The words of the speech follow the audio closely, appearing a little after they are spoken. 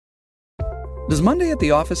Does Monday at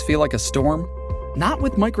the office feel like a storm? Not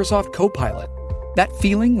with Microsoft Copilot. That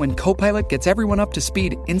feeling when Copilot gets everyone up to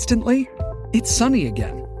speed instantly? It's sunny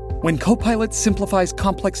again. When Copilot simplifies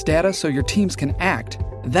complex data so your teams can act,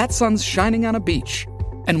 that sun's shining on a beach.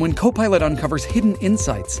 And when Copilot uncovers hidden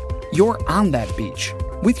insights, you're on that beach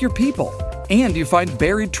with your people, and you find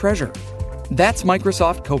buried treasure. That's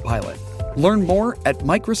Microsoft Copilot. Learn more at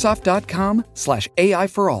Microsoft.com/AI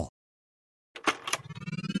for all.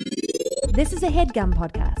 This is a HeadGum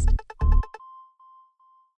podcast.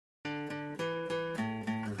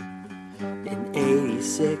 In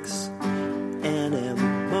 86, Anna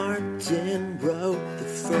Martin wrote the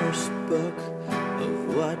first book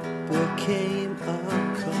of what became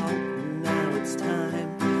a cult. Now it's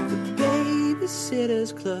time for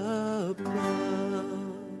Babysitter's Club.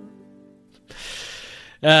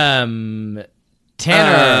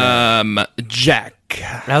 Tanner. Jack.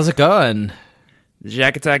 How's it going? The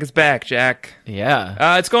Jack Attack is back, Jack.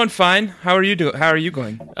 Yeah. It's going fine. How are you doing? How are you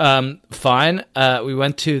going? Fine. We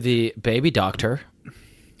went to the baby doctor.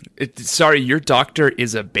 Sorry, your doctor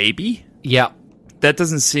is a baby? Yeah. That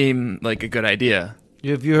doesn't seem like a good idea.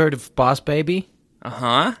 Have you heard of Boss Baby?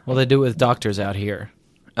 Uh-huh. Well, they do it with doctors out here.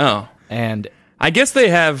 Oh. And I guess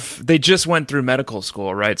they just went through medical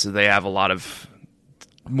school, right? So they have a lot of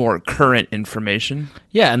more current information.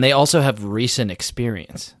 yeah, and they also have recent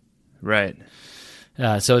experience. Right.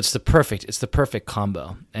 So it's the perfect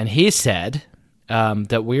combo. And he said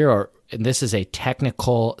that we are, and this is a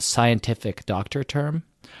technical scientific doctor term,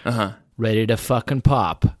 ready to fucking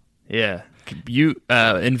pop. Yeah. You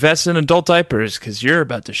invest in adult diapers because you're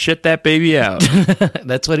about to shit that baby out,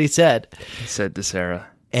 That's what he said. he said to Sarah.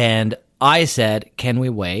 And I said, can we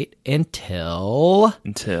wait until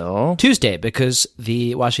Tuesday? Because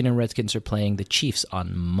the Washington Redskins are playing the Chiefs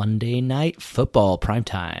on Monday Night Football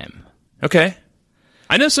primetime. Okay.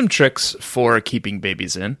 I know some tricks for keeping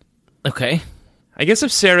babies in. Okay. I guess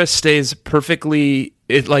if Sarah stays perfectly,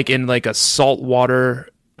 in a salt water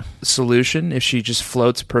solution, if she just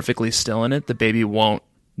floats perfectly still in it, the baby won't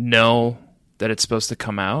know that it's supposed to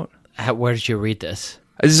come out. Where did you read this?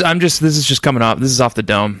 This is just coming off. This is off the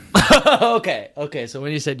dome. Okay. So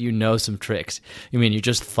when you said you know some tricks, you mean you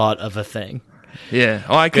just thought of a thing? Yeah.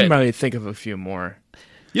 Oh, I can Good. probably think of a few more.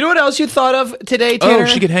 You know what else you thought of today, Tanner? Oh,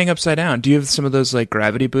 she could hang upside down. Do you have some of those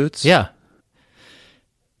gravity boots? Yeah.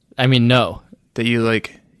 I mean, no. That you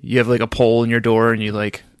have a pole in your door and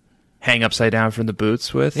you hang upside down from the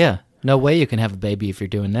boots with? Yeah. No way you can have a baby if you're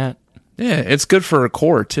doing that. Yeah, it's good for a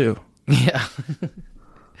core too. Yeah.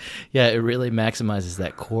 Yeah, it really maximizes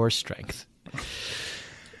that core strength.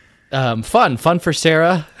 Fun for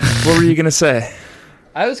Sarah. What were you going to say?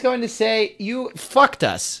 I was going to say, you fucked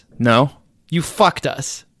us. No? You fucked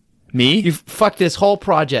us. Me? You fucked this whole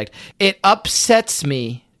project. It upsets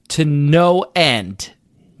me to no end.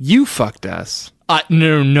 You fucked us.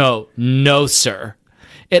 No, sir.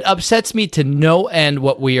 It upsets me to no end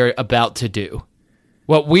what we are about to do.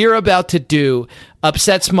 What we are about to do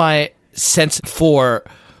upsets my sense for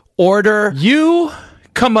order. You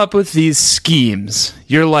come up with these schemes.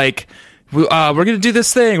 You're like, we're going to do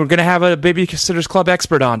this thing. We're going to have a Babysitters Club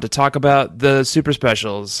expert on to talk about the super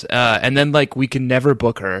specials. And then, we can never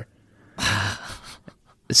book her.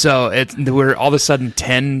 So we're all of a sudden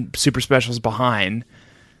 10 super specials behind.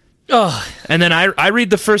 Oh. And then I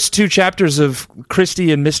read the first 2 chapters of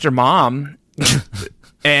Christy and Mr. Mom.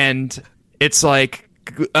 And it's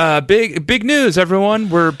big news, everyone.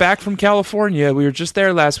 We're back from California. We were just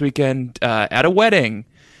there last weekend at a wedding.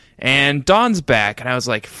 And Dawn's back. And I was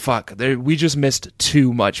like, fuck, we just missed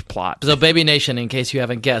too much plot. So, Baby Nation, in case you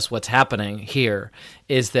haven't guessed, what's happening here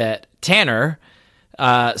is that Tanner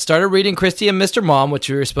started reading Christy and Mr. Mom,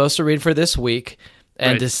 which we were supposed to read for this week,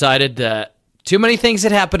 and decided that too many things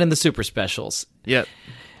had happened in the super specials. Yep.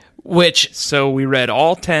 So we read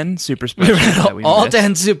all 10 super specials. all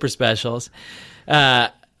 10 super specials.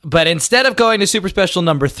 But instead of going to super special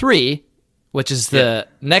number 3, which is the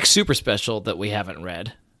next super special that we haven't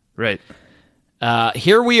read. Right.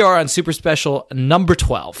 Here we are on super special number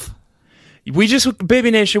 12.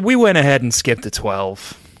 Baby Nation, we went ahead and skipped to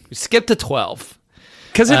 12. We skipped to 12.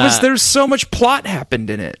 Because there's so much plot happened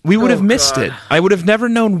in it. We would have missed it. I would have never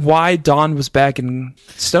known why Dawn was back in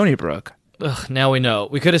Stony Brook. Ugh, now we know.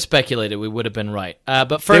 We could have speculated. We would have been right.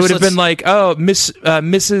 But first, they would have been like, "Oh,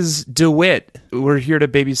 Mrs. DeWitt, we're here to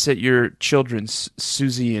babysit your children,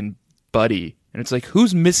 Susie and Buddy." And it's like,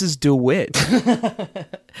 who's Mrs. DeWitt?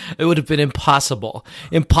 It would have been impossible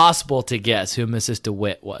to guess who Mrs.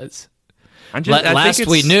 DeWitt was. Last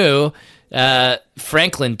we knew,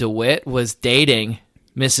 Franklin DeWitt was dating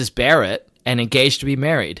Mrs. Barrett and engaged to be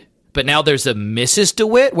married. But now there's a Mrs.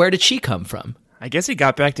 DeWitt? Where did she come from? I guess he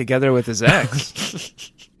got back together with his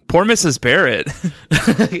ex. Poor Mrs. Barrett.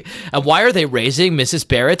 And why are they raising Mrs.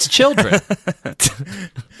 Barrett's children?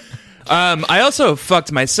 I also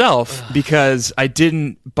fucked myself because I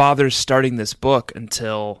didn't bother starting this book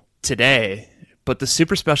until today. But the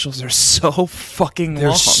super specials are so fucking long.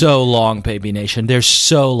 They're so long, Baby Nation. They're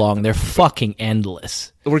so long. They're fucking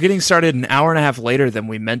endless. We're getting started an hour and a half later than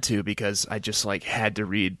we meant to because I just had to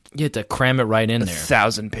read You had to cram it right in there.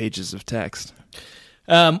 1,000 pages of text.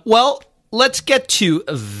 Well, let's get to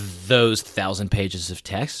those 1,000 pages of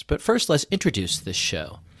text. But first, let's introduce this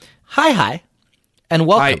show. Hi, and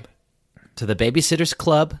welcome to the Babysitters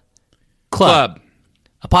Club.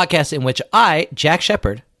 A podcast in which I, Jack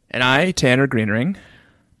Shepard, And I, Tanner Greenring,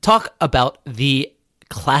 talk about the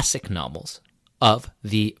classic novels of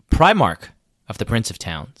the Primarch of the Prince of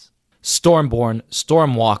Towns, Stormborn,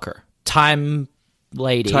 Stormwalker, Time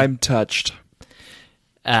Lady, Time Touched.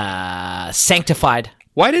 Sanctified.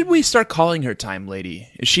 Why did we start calling her Time Lady?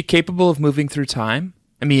 Is she capable of moving through time?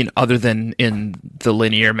 I mean, other than in the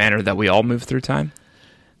linear manner that we all move through time?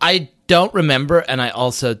 I don't remember, and I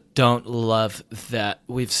also don't love that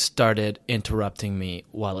we've started interrupting me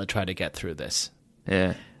while I try to get through this.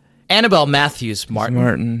 Yeah. Annabelle Matthews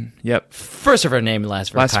Martin. Yep. First of her name,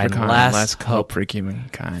 last for kind. Last hope for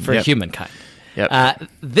humankind. For humankind. Yep.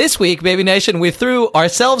 This week, Baby Nation, we threw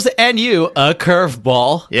ourselves and you a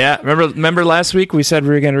curveball. Yeah. Remember last week we said we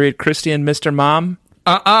were going to read Christy and Mr. Mom?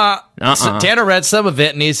 So Tanner read some of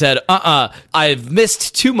it, and he said, I've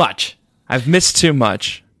missed too much. I've missed too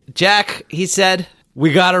much. Jack, he said,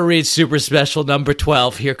 we got to read Super Special number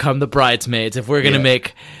 12, Here Come the Bridesmaids, if we're going to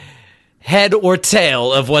make head or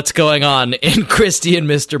tail of what's going on in Christy and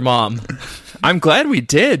Mr. Mom. I'm glad we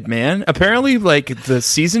did, man. Apparently, the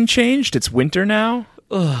season changed. It's winter now.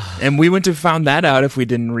 And we wouldn't have found that out if we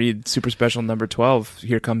didn't read Super Special number 12,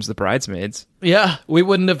 Here Comes the Bridesmaids. Yeah, we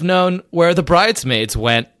wouldn't have known where the bridesmaids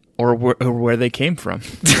went. Or where they came from.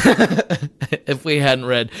 If we hadn't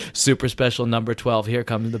read Super Special number 12, Here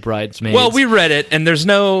Comes the Bridesmaids. Well, we read it, and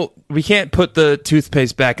we can't put the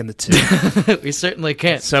toothpaste back in the tube. We certainly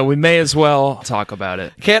can't. So we may as well talk about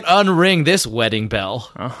it. Can't unring this wedding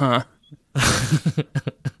bell. Uh-huh.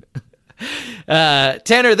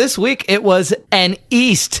 Tanner, this week it was an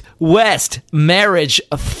East-West marriage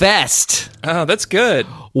fest. Oh, that's good.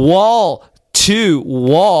 Wall-to-wall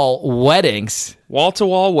weddings.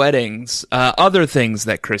 Wall-to-wall weddings. Other things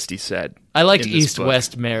that Christy said. I liked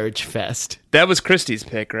East-West Marriage Fest. That was Christy's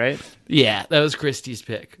pick, right? Yeah, that was Christy's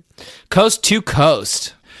pick. Coast to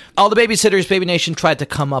Coast. All the babysitters, Baby Nation, tried to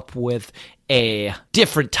come up with a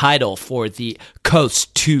different title for the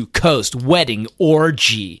Coast to Coast wedding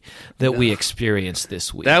orgy that we experienced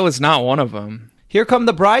this week. That was not one of them. Here Come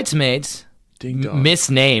the Bridesmaids. Ding dong.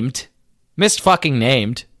 Misnamed. Mis-fucking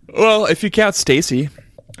named. Well, if you count Stacy,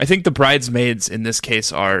 I think the bridesmaids in this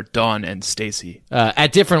case are Dawn and Stacy.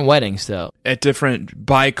 At different weddings, though. At different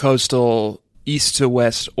bi-coastal east to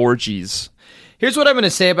west orgies. Here's what I'm going to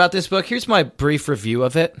say about this book. Here's my brief review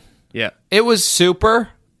of it. Yeah. It was super,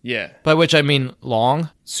 Yeah. by which I mean long,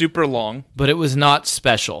 Super long. but it was not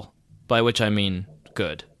special, by which I mean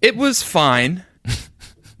good. It was fine.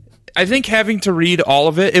 I think having to read all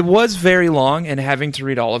of it was very long, and having to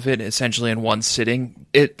read all of it essentially in one sitting,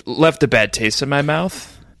 it left a bad taste in my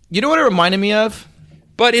mouth. You know what it reminded me of?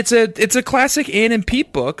 But it's a classic Anne and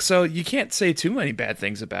Pete book, so you can't say too many bad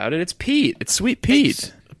things about it. It's Pete. It's Sweet Pete.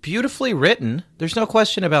 It's beautifully written. There's no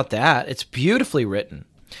question about that. It's beautifully written.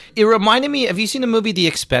 It reminded me, have you seen the movie The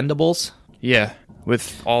Expendables? Yeah,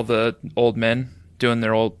 with all the old men doing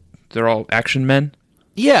they're all action men.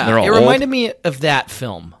 Yeah, They're all it reminded me of that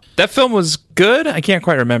film. That film was good? I can't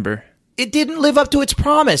quite remember. It didn't live up to its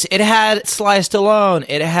promise. It had Sly Stallone.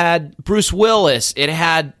 It had Bruce Willis. It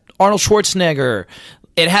had Arnold Schwarzenegger.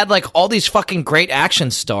 It had all these fucking great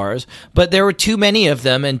action stars, but there were too many of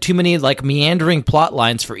them and too many meandering plot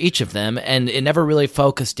lines for each of them, and it never really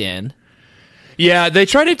focused in. Yeah, they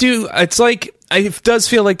try to do, it does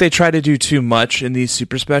feel like they try to do too much in these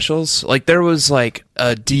super specials. There was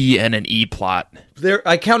a D and an E plot.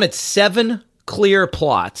 I counted 7 clear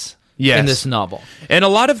plots in this novel. And a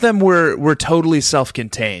lot of them were totally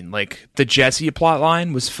self-contained. The Jesse plot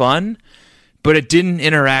line was fun, but it didn't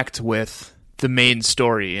interact with the main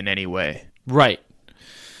story in any way. Right.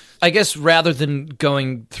 I guess rather than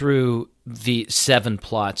going through the 7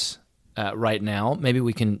 plots right now, maybe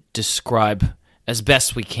we can describe as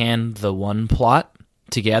best we can the one plot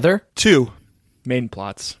together. 2 main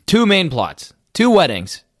plots. 2 main plots. 2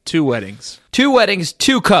 weddings. 2 weddings. 2 weddings,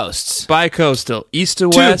 2 coasts. Bi-coastal, east to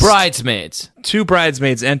west. 2 bridesmaids. 2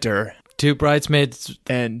 bridesmaids enter. 2 bridesmaids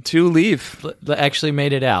and 2 leave. Actually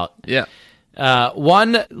made it out. Yeah.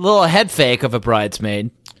 One little head fake of a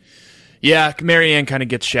bridesmaid. Yeah, Marianne kind of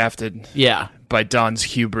gets shafted. Yeah. By Don's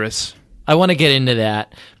hubris. I want to get into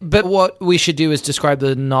that. But what we should do is describe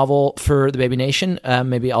the novel for the Baby Nation.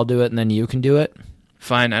 Maybe I'll do it and then you can do it.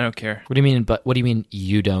 Fine, I don't care. What do you mean? But what do you mean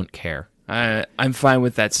you don't care? I'm fine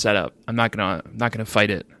with that setup. I'm not gonna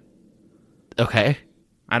fight it. Okay.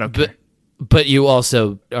 I don't care. But you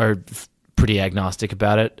also are pretty agnostic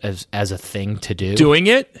about it as a thing to do. Doing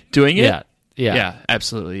it? Yeah. Yeah,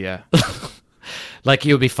 absolutely, yeah. Like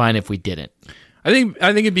it would be fine if we didn't. I think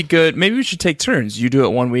it'd be good. Maybe we should take turns. You do it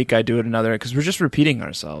one week, I do it another, because we're just repeating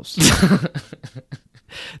ourselves.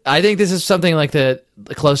 I think this is something like the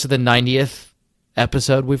close to the 90th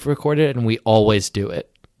episode we've recorded, and we always do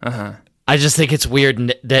it. Uh-huh. I just think it's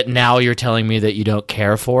weird that now you're telling me that you don't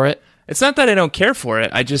care for it. It's not that I don't care for it.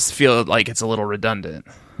 I just feel like it's a little redundant.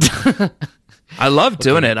 I love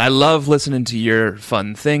doing it. I love listening to your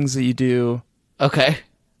fun things that you do. Okay.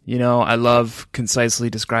 You know, I love concisely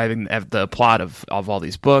describing the plot of all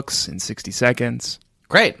these books in 60 seconds.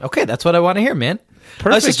 Great. Okay, that's what I want to hear, man. Perfect,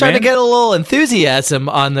 I was just trying to get a little enthusiasm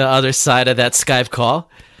on the other side of that Skype call.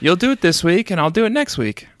 You'll do it this week, and I'll do it next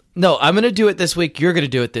week. No, I'm going to do it this week, you're going to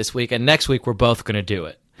do it this week, and next week we're both going to do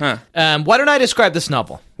it. Huh. Why don't I describe this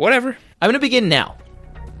novel? Whatever. I'm going to begin now.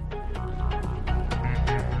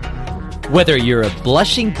 Whether you're a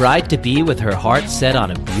blushing bride-to-be with her heart set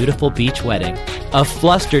on a beautiful beach wedding, a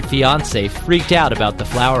flustered fiancé freaked out about the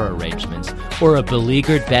flower arrangements, or a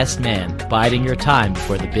beleaguered best man biding your time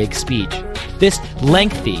before the big speech, this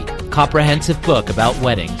lengthy, comprehensive book about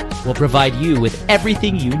weddings will provide you with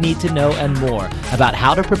everything you need to know and more about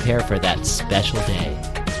how to prepare for that special day.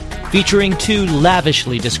 Featuring 2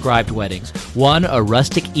 lavishly described weddings, one a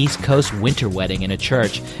rustic East Coast winter wedding in a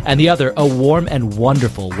church, and the other a warm and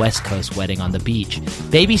wonderful West Coast wedding on the beach.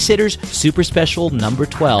 Babysitter's Super Special number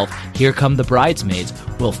 12, Here Come the Bridesmaids,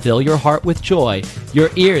 will fill your heart with joy, your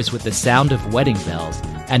ears with the sound of wedding bells,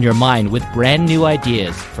 and your mind with brand new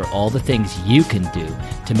ideas for all the things you can do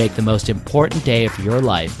to make the most important day of your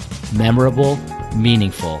life memorable,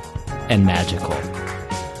 meaningful, and magical.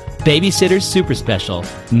 Babysitter's Super Special,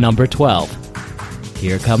 number 12.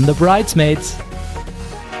 Here Come the Bridesmaids.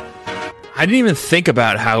 I didn't even think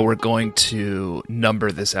about how we're going to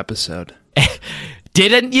number this episode.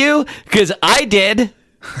 Didn't you? Because I did.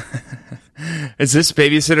 Is this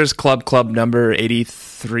Babysitter's Club number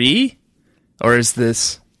 83? Or is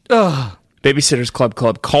this Babysitter's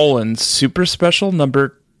Club Super Special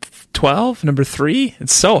number 12? Number 3?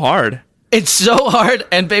 It's so hard. It's so hard,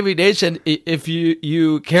 and Baby Nation, if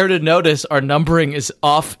you care to notice, our numbering is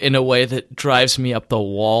off in a way that drives me up the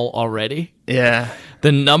wall already. Yeah.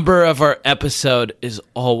 The number of our episode is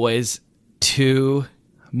always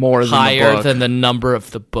more higher than the number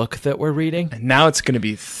of the book that we're reading. And now it's going to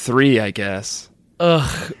be 3, I guess.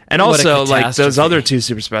 Ugh. And also, like, those other 2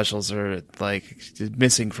 super specials are, like,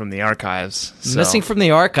 missing from the archives. So. Missing from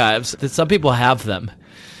the archives. Some people have them.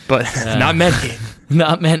 But not many.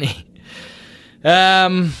 Not many. So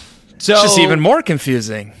it's just even more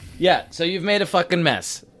confusing. Yeah, so you've made a fucking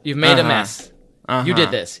mess. You've made a mess. You did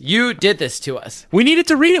this. You did this to us. We needed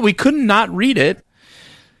to read it. We couldn't not read it.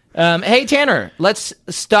 Hey, Tanner, let's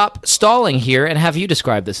stop stalling here and have you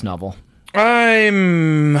describe this novel.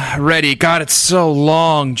 I'm ready. God, it's so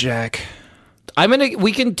long, Jack.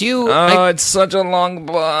 We can do... it's such a long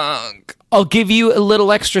book. I'll give you a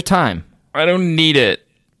little extra time. I don't need it.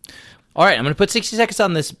 All right, I'm going to put 60 seconds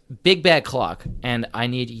on this big bad clock, and I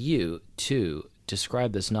need you to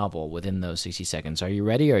describe this novel within those 60 seconds. Are you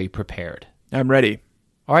ready, or are you prepared? I'm ready.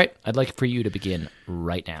 All right, I'd like for you to begin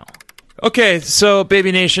right now. Okay, so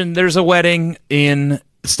Baby Nation, there's a wedding in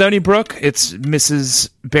Stony Brook. It's Mrs.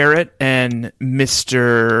 Barrett and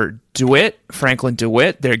Mr. DeWitt, Franklin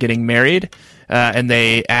DeWitt. They're getting married, and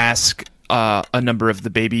they ask a number of the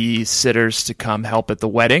babysitters to come help at the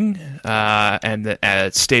wedding, and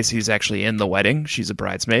Stacy's actually in the wedding. She's a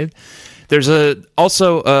bridesmaid. There's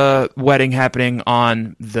also a wedding happening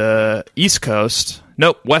on the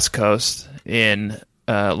West Coast in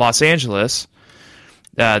Los Angeles.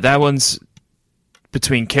 That one's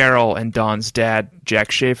between Carol and Dawn's dad,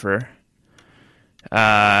 Jack Schaefer.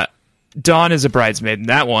 Dawn is a bridesmaid in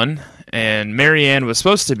that one, and Marianne was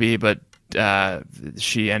supposed to be, but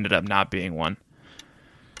she ended up not being one.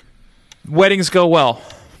 Weddings go well.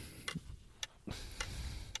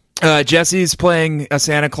 Jesse's playing a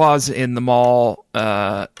Santa Claus in the mall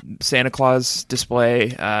Santa Claus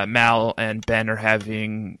display. Mal and Ben are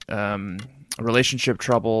having relationship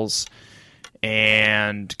troubles.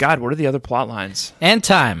 And, God, what are the other plot lines? And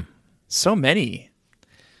time. So many.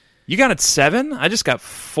 You got it 7? I just got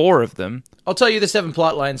 4 of them. I'll tell you the 7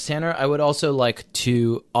 plot lines, Tanner. I would also like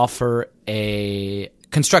to offer a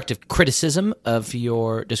constructive criticism of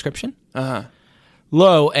your description. Uh-huh.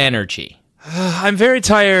 Low energy. I'm very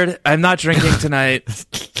tired. I'm not drinking tonight.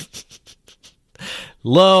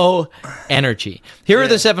 Low energy. Here are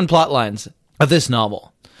the 7 plot lines of this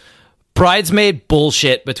novel. Bridesmaid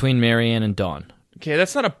bullshit between Marianne and Dawn. Okay,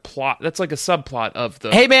 that's not a plot. That's like a subplot of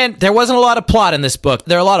the... Hey, man, there wasn't a lot of plot in this book.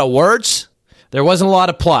 There are a lot of words. There wasn't a lot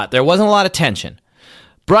of plot. There wasn't a lot of tension.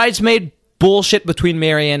 Bridesmaid bullshit between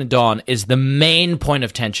Marianne and Dawn is the main point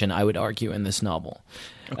of tension, I would argue, in this novel.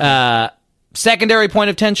 Okay. Secondary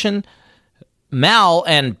point of tension, Mal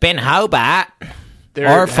and Ben Hobart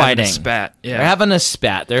are fighting. A spat. Yeah. They're having a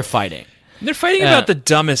spat. They're fighting. They're fighting about the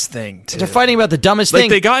dumbest thing, too. They're fighting about the dumbest thing. Like,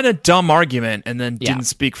 they got in a dumb argument and then didn't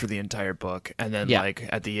speak for the entire book. And then, like,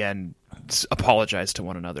 at the end, apologized to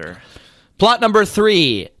one another. Plot number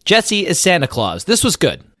 3, Jesse is Santa Claus. This was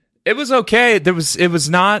good. It was okay. It was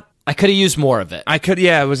not... I could have used more of it.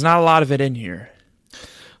 It was not a lot of it in here.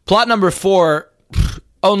 Plot number 4,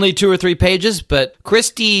 only 2 or 3 pages, but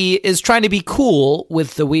Christy is trying to be cool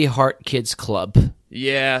with the We Heart Kids Club.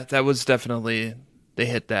 Yeah, that was definitely... They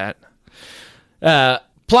hit that.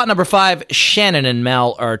 Plot number 5, Shannon and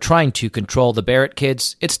Mal are trying to control the Barrett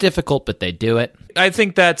kids. It's difficult, but they do it. I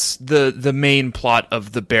think that's the main plot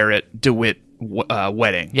of the Barrett-DeWitt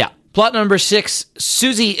wedding. Yeah. Plot number 6,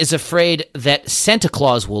 Susie is afraid that Santa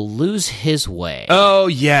Claus will lose his way. Oh,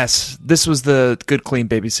 yes. This was the good, clean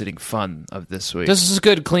babysitting fun of this week. This is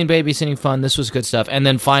good, clean babysitting fun. This was good stuff. And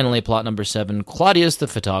then finally, plot number 7, Claudia's the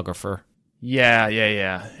photographer.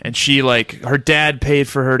 Yeah. And she, like, her dad paid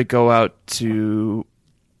for her to go out to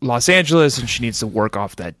Los Angeles, and she needs to work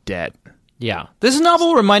off that debt. Yeah. This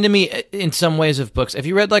novel reminded me in some ways of books. Have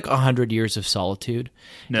you read, like, 100 Years of Solitude?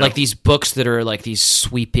 No. Like, these books that are, like, these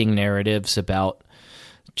sweeping narratives about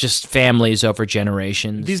just families over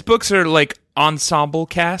generations. These books are, like, ensemble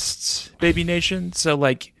casts, Baby Nation. So,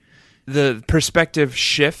 like, the perspective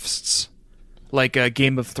shifts, like a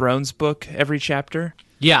Game of Thrones book every chapter.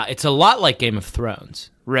 Yeah, it's a lot like Game of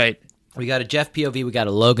Thrones. Right. We got a Jeff POV, we got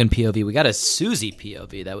a Logan POV, we got a Susie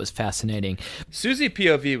POV. That was fascinating. Susie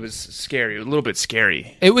POV was scary, a little bit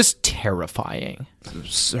scary. It was terrifying.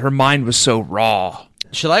 Her mind was so raw.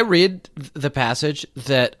 Shall I read the passage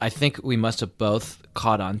that I think we must have both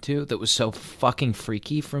caught on to that was so fucking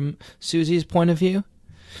freaky from Susie's point of view?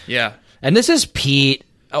 Yeah. And this is Pete.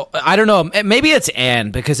 Oh, I don't know. Maybe it's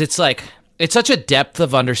Anne, because it's like... It's such a depth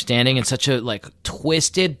of understanding and such a like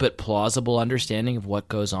twisted but plausible understanding of what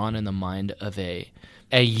goes on in the mind of a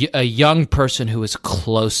young person who is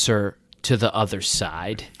closer to the other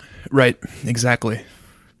side. Right, exactly.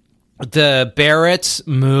 The Barretts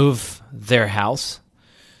move their house.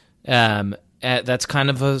 That's kind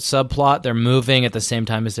of a subplot. They're moving at the same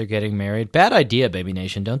time as they're getting married. Bad idea, Baby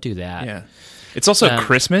Nation. Don't do that. Yeah. It's also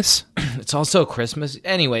Christmas. It's also Christmas.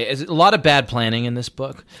 Anyway, it's a lot of bad planning in this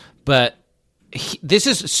book, but... this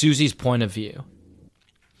is Susie's point of view.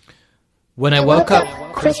 When I woke up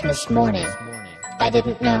Christmas morning, I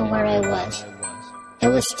didn't know where I was. It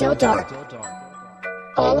was still dark.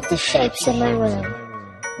 All of the shapes in my room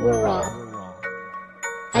were wrong.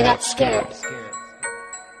 I got scared.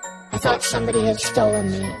 I thought somebody had stolen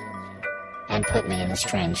me and put me in a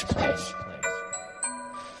strange place.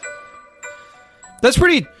 That's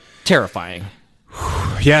pretty terrifying.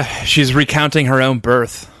 Yeah, she's recounting her own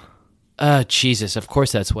birth. Jesus, of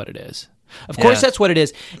course that's what it is. Of course that's what it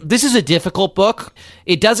is. This is a difficult book.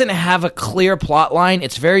 It doesn't have a clear plot line.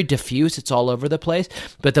 It's very diffuse. It's all over the place.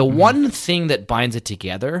 But the one thing that binds it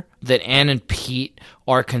together, that Anne and Pete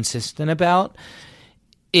are consistent about,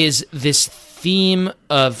 is this theme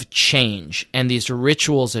of change and these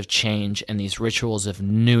rituals of change and these rituals of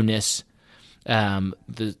newness.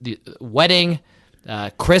 The wedding,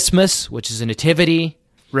 Christmas, which is a nativity.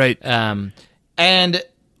 Right. And...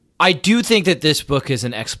 I do think that this book is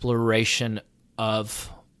an exploration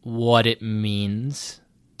of what it means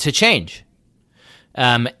to change,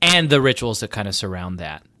 and the rituals that kind of surround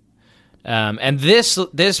that. And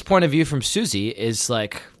this point of view from Susie is,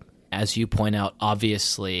 like, as you point out,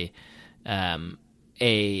 obviously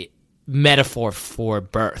a metaphor for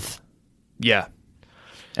birth. Yeah,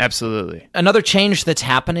 absolutely. Another change that's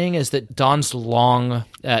happening is that Dawn's long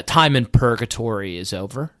time in purgatory is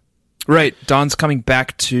over. Right. Dawn's coming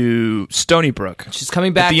back to Stony Brook. She's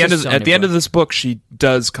coming back at the end of this book, she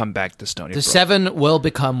does come back to Stony Brook. The seven will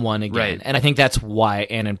become one again. Right. And I think that's why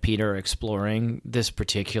Anne and Peter are exploring this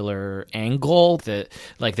particular angle, this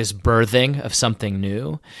birthing of something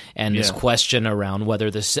new, and this question around whether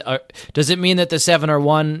this does it mean that the seven are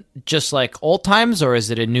one just like old times, or is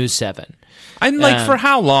it a new seven? I'm like, for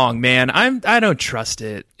how long, man? I don't trust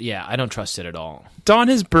it. Yeah, I don't trust it at all. Dawn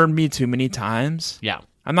has burned me too many times. Yeah.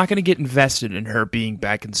 I'm not going to get invested in her being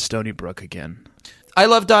back in Stony Brook again. I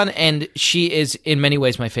love Dawn, and she is in many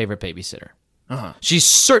ways my favorite babysitter. Uh-huh. She's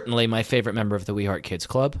certainly my favorite member of the We Heart Kids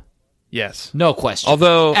Club. Yes. No question.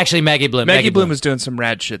 Although... Actually, Maggie Bloom. Maggie Bloom was doing some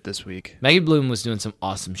rad shit this week. Maggie Bloom was doing some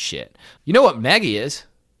awesome shit. You know what Maggie is?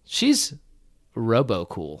 She's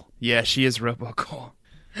robo-cool. Yeah, she is robo-cool.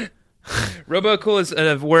 Robo-cool is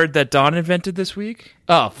a word that Dawn invented this week.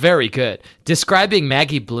 Oh, very good. Describing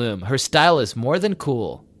Maggie Bloom, her style is more than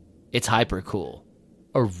cool. It's hyper cool.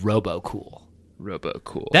 Or robo-cool.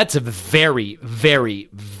 Robo-cool. That's a very, very,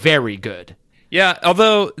 very good. Yeah,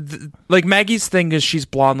 although, like, Maggie's thing is she's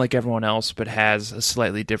blonde like everyone else, but has a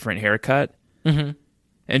slightly different haircut. Mm-hmm.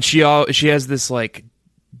 And she has this, like,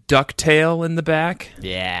 ducktail in the back.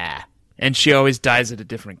 Yeah. And she always dyes it a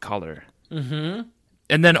different color. Mm-hmm.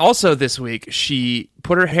 And then also this week, she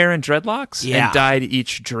put her hair in dreadlocks Yeah. and dyed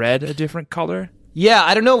each dread a different color. Yeah,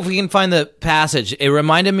 I don't know if we can find the passage. It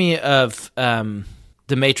reminded me of The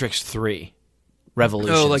Matrix 3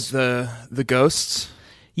 Revolutions. Oh, like the ghosts?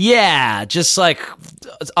 Yeah, just like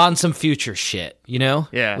on some future shit, you know?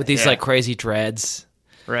 Yeah, with these yeah. like crazy dreads.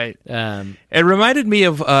 Right. It reminded me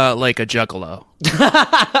of like a juggalo.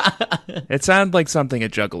 It sounded like something a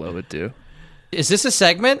juggalo would do. Is this a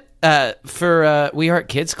segment for We Heart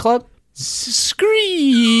Kids Club? Skreek.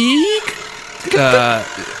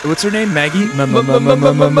 What's her name? Maggie?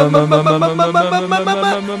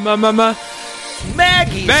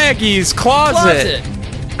 Maggie's closet.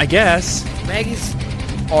 I guess. Maggie's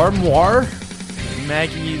armoire?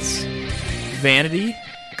 Maggie's vanity?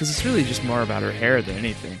 Because it's really just more about her hair than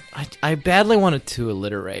anything. I badly wanted to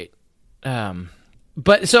alliterate.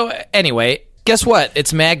 But so anyway, guess what?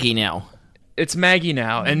 It's Maggie now. It's Maggie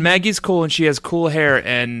now, and Maggie's cool, and she has cool hair,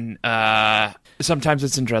 and sometimes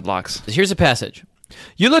it's in dreadlocks. Here's a passage.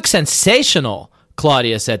 You look sensational,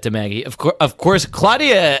 Claudia said to Maggie. Of course,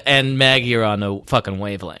 Claudia and Maggie are on a fucking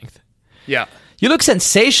wavelength. Yeah. You look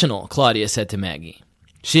sensational, Claudia said to Maggie.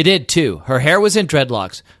 She did, too. Her hair was in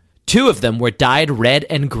dreadlocks. 2 of them were dyed red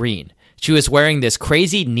and green. She was wearing this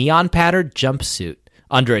crazy neon-patterned jumpsuit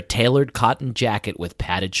under a tailored cotton jacket with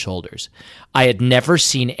padded shoulders. I had never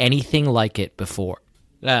seen anything like it before.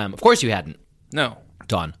 Of course you hadn't. No.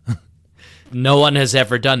 Dawn. No one has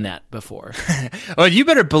ever done that before. Well, you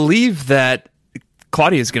better believe that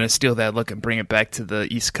Claudia's going to steal that look and bring it back to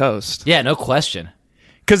the East Coast. Yeah, no question.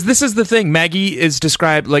 Because this is the thing. Maggie is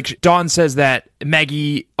described, like Dawn says that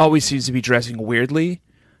Maggie always seems to be dressing weirdly,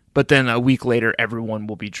 but then a week later, everyone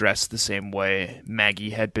will be dressed the same way Maggie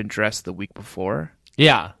had been dressed the week before.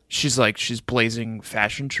 Yeah. She's blazing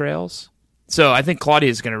fashion trails. So I think Claudia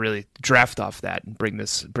is going to really draft off that and bring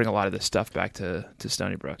a lot of this stuff back to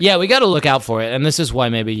Stony Brook. Yeah, we got to look out for it. And this is why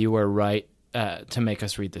maybe you were right to make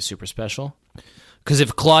us read the super special. Because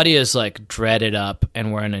if Claudia's like dreaded up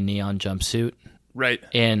and wearing a neon jumpsuit, right?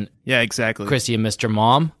 And yeah, exactly. Christy and Mr.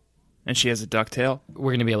 Mom, and she has a ducktail.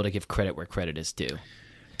 We're going to be able to give credit where credit is due.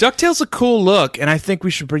 Ducktail's a cool look, and I think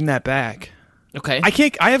we should bring that back. Okay.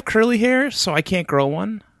 I have curly hair, so I can't grow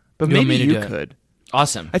one. But maybe you could.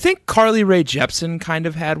 Awesome. I think Carly Rae Jepsen kind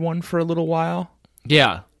of had one for a little while.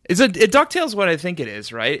 Yeah. A ducktail's what I think it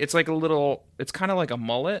is, right? It's like it's kind of like a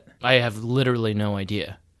mullet. I have literally no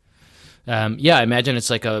idea. Yeah, I imagine it's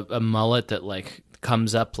like a mullet that like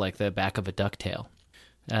comes up like the back of a ducktail.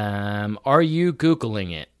 Are you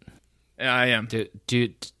Googling it? Yeah, I am. Do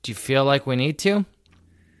you feel like we need to?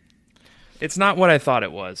 It's not what I thought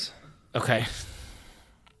it was. Okay.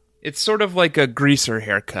 It's sort of like a greaser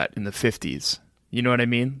haircut in the 50s. You know what I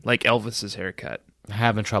mean? Like Elvis's haircut. I'm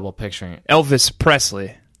having trouble picturing it. Elvis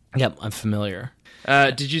Presley. Yep, I'm familiar.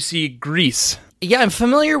 Did you see Grease? Yeah, I'm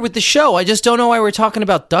familiar with the show. I just don't know why we're talking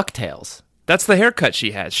about DuckTales. That's the haircut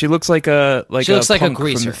she has. She looks like a punk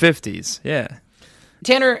greaser from the 50s. Yeah.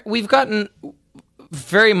 Tanner, we've gotten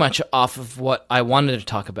very much off of what I wanted to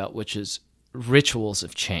talk about, which is rituals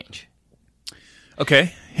of change.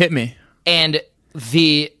 Okay, hit me. And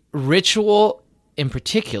the ritual in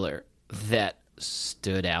particular that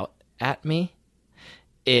stood out at me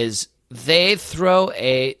is they throw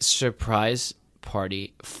a surprise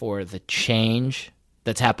party for the change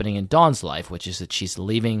that's happening in Dawn's life, which is that she's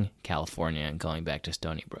leaving California and going back to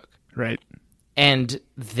Stony Brook. Right. and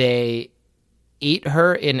they eat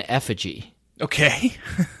her in effigy. Okay.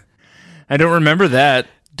 I don't remember that.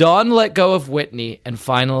 Dawn let go of Whitney and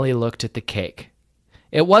finally looked at the cake.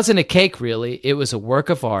 It wasn't a cake, really. It was a work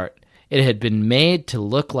of art. It had been made to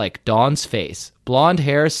look like Dawn's face. Blonde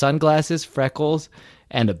hair, sunglasses, freckles,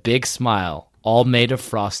 and a big smile, all made of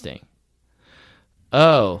frosting.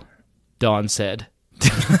 Oh, Dawn said.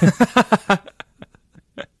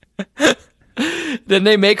 Then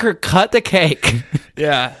they make her cut the cake.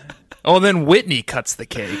 Yeah. Oh, then Whitney cuts the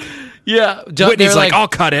cake. Yeah. Whitney's like, I'll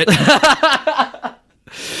cut it.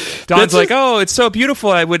 Dawn's like, oh, it's so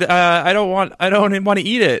beautiful. I don't want to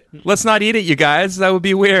eat it. Let's not eat it, you guys. That would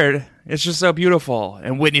be weird. It's just so beautiful.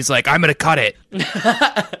 And Whitney's like, I'm going to cut it.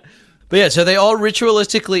 But yeah, so they all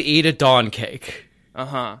ritualistically eat a Dawn cake.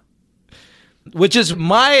 Uh-huh. Which is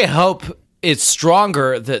my hope is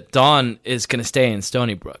stronger that Dawn is going to stay in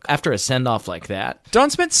Stony Brook after a send-off like that. Dawn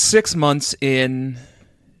spent 6 months in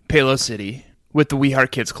Palo City with the We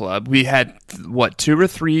Heart Kids Club. We had, 2 or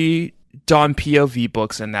 3 Dawn POV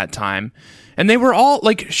books in that time. And they were all,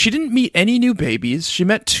 she didn't meet any new babies. She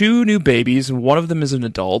met 2 new babies, and one of them is an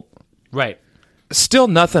adult. Right. Still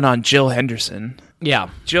nothing on Jill Henderson. Yeah.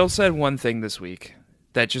 Jill said one thing this week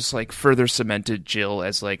that just, further cemented Jill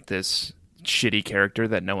as, this shitty character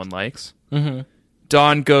that no one likes. Mm-hmm.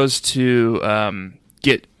 Dawn goes to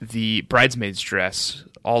get the bridesmaid's dress.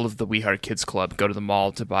 All of the We Heart Kids Club go to the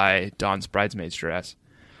mall to buy Dawn's bridesmaid's dress.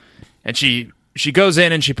 And she goes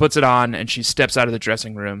in and she puts it on and she steps out of the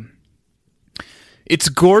dressing room. It's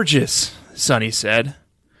gorgeous, Sonny said.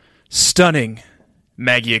 Stunning,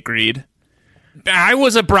 Maggie agreed. I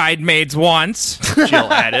was a bridesmaid once,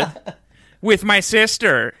 Jill added. With my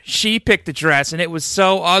sister. She picked the dress and it was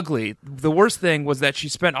so ugly. The worst thing was that she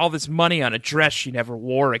spent all this money on a dress she never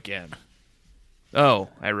wore again. Oh,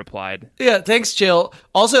 I replied. Yeah, thanks, Jill.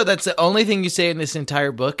 Also, that's the only thing you say in this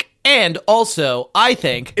entire book. And also, I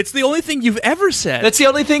think... It's the only thing you've ever said. That's the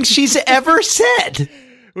only thing she's ever said.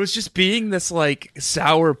 It was just being this,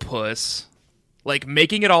 sourpuss.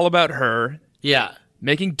 Making it all about her. Yeah.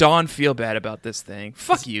 Making Dawn feel bad about this thing.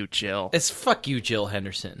 Fuck you, Jill. It's fuck you, Jill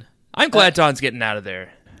Henderson. I'm glad Dawn's getting out of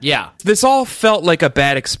there. Yeah. This all felt like a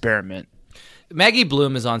bad experiment. Maggie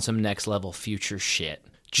Bloom is on some next-level future shit.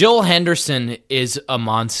 Jill Henderson is a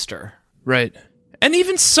monster. Right. And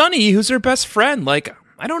even Sonny, who's her best friend. I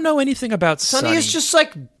don't know anything about Sonny. Sonny is just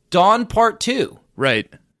like Dawn Part 2. Right.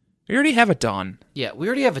 We already have a Dawn. Yeah, we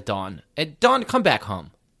already have a Dawn. And Dawn, come back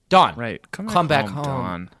home. Dawn. Right. Come back home.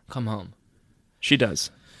 Dawn. Come home. She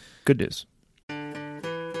does. Good news.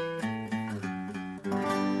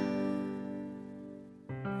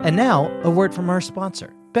 And now, a word from our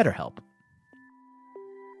sponsor, BetterHelp.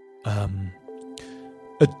 A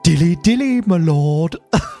dilly, my lord.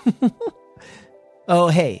 Oh,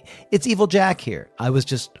 hey, it's Evil Jack here. I was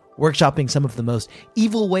just workshopping some of the most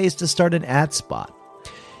evil ways to start an ad spot.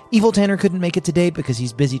 Evil Tanner couldn't make it today because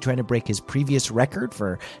he's busy trying to break his previous record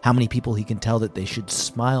for how many people he can tell that they should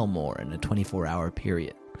smile more in a 24-hour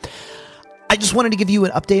period. I just wanted to give you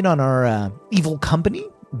an update on our evil company,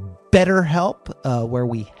 BetterHelp, where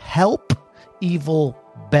we help evil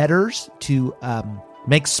bettors to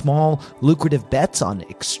make small, lucrative bets on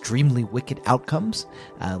extremely wicked outcomes.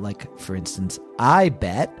 For instance, I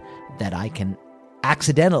bet that I can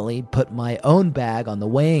accidentally put my own bag on the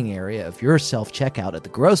weighing area of your self-checkout at the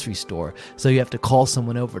grocery store, so you have to call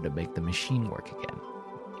someone over to make the machine work again.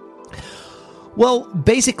 Well,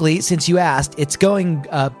 basically, since you asked, it's going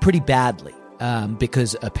pretty badly.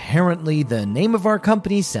 Because apparently the name of our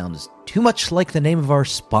company sounds too much like the name of our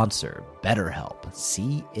sponsor, BetterHelp.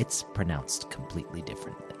 See, it's pronounced completely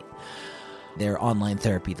differently. They're online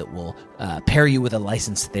therapy that will pair you with a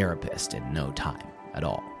licensed therapist in no time at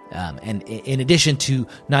all. And in addition to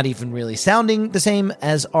not even really sounding the same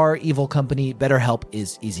as our evil company, BetterHelp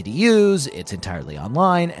is easy to use, it's entirely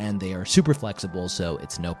online, and they are super flexible, so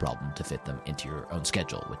it's no problem to fit them into your own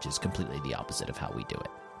schedule, which is completely the opposite of how we do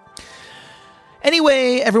it.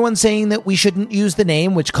 Anyway, everyone's saying that we shouldn't use the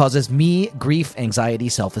name, which causes me grief, anxiety,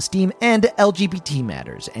 self-esteem, and LGBT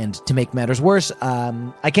matters. And to make matters worse,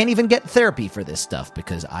 I can't even get therapy for this stuff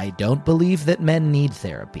because I don't believe that men need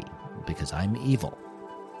therapy, because I'm evil.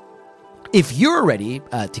 If you're ready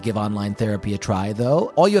to give online therapy a try,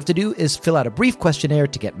 though, all you have to do is fill out a brief questionnaire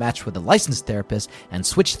to get matched with a licensed therapist and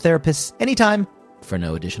switch therapists anytime for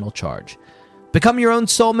no additional charge. Become your own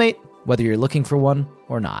soulmate, whether you're looking for one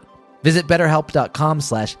or not. Visit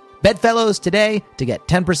BetterHelp.com/Bedfellows today to get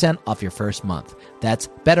 10% off your first month. That's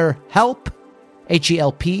BetterHelp,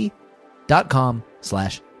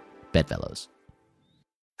 HELP.com/Bedfellows.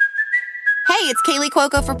 Hey, it's Kaylee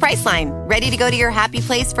Cuoco for Priceline. Ready to go to your happy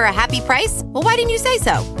place for a happy price? Well, why didn't you say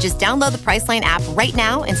so? Just download the Priceline app right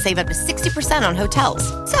now and save up to 60% on hotels.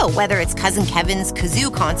 So whether it's Cousin Kevin's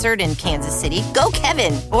Kazoo Concert in Kansas City, go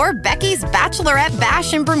Kevin, or Becky's Bachelorette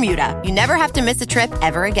Bash in Bermuda, you never have to miss a trip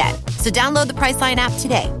ever again. So download the Priceline app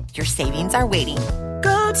today. Your savings are waiting.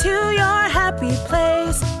 Go to your happy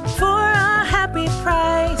place for a happy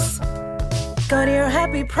price. Go to your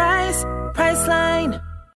happy price, Priceline.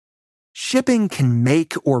 Shipping can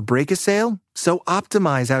make or break a sale, so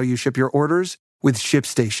optimize how you ship your orders with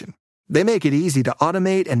ShipStation. They make it easy to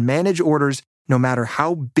automate and manage orders no matter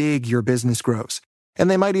how big your business grows. And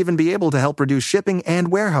they might even be able to help reduce shipping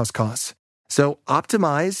and warehouse costs. So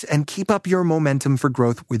optimize and keep up your momentum for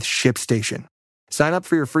growth with ShipStation. Sign up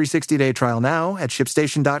for your free 60-day trial now at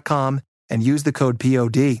ShipStation.com and use the code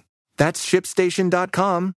POD. That's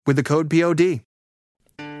ShipStation.com with the code POD.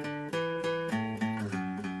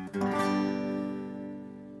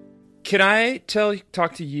 Can I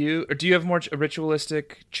talk to you, or do you have more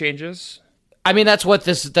ritualistic changes? I mean, that's what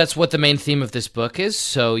the main theme of this book is.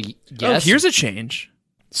 So yes. Oh, here's a change.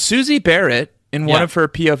 Susie Barrett in one of her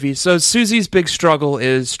POVs. So Susie's big struggle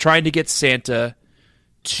is trying to get Santa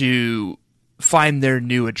to find their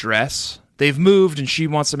new address. They've moved, and she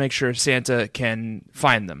wants to make sure Santa can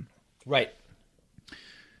find them. Right.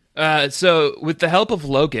 So with the help of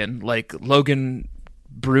Logan, like Logan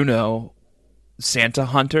Bruno, Santa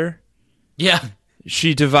Hunter. Yeah.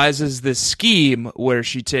 She devises this scheme where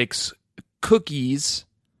she takes cookies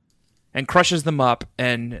and crushes them up,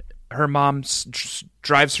 and her mom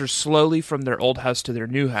drives her slowly from their old house to their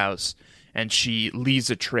new house, and she leaves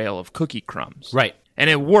a trail of cookie crumbs. Right. And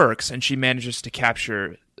it works, and she manages to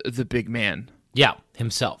capture the big man. Yeah,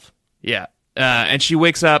 himself. Yeah. And she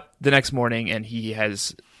wakes up the next morning, and he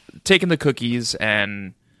has taken the cookies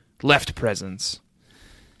and left presents.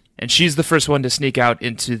 And she's the first one to sneak out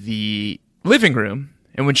into the living room.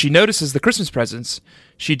 And when she notices the Christmas presents,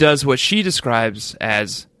 she does what she describes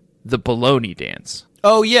as the baloney dance.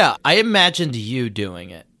 Oh, yeah. I imagined you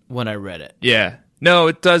doing it when I read it. Yeah. No,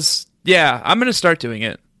 it does. Yeah, I'm going to start doing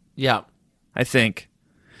it. Yeah. I think.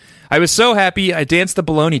 I was so happy I danced the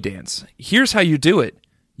baloney dance. Here's how you do it.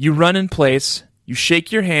 You run in place, you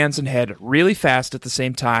shake your hands and head really fast at the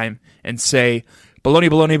same time, and say, baloney,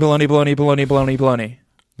 baloney, baloney, baloney, baloney, baloney, baloney.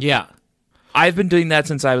 Yeah. I've been doing that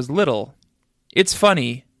since I was little. It's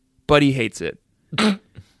funny, but he hates it.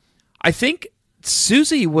 I think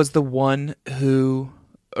Susie was the one who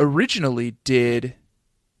originally did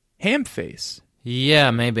ham face. Yeah,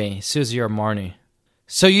 maybe. Susie or Marnie.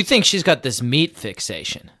 So you think she's got this meat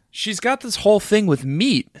fixation? She's got this whole thing with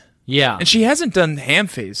meat. Yeah. And she hasn't done ham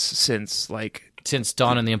face since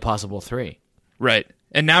Dawn and the Impossible 3. Right.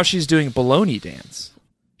 And now she's doing baloney dance.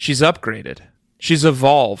 She's upgraded. She's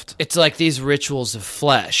evolved. It's like these rituals of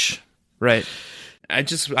flesh. Right. I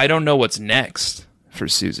don't know what's next for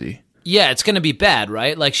Susie. Yeah, it's going to be bad,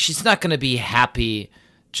 right? Like, she's not going to be happy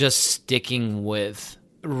just sticking with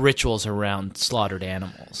rituals around slaughtered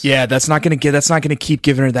animals. Yeah, that's not going to keep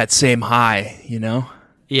giving her that same high, you know?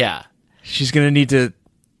 Yeah. She's going to need to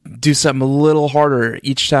do something a little harder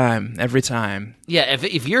each time, every time. Yeah,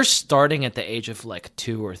 if you're starting at the age of like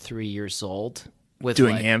 2 or 3 years old with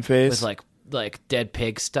doing ham face with like dead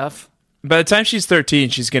pig stuff. By the time she's 13,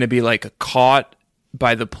 she's going to be like caught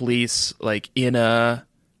by the police like in a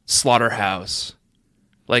slaughterhouse,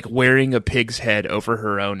 like wearing a pig's head over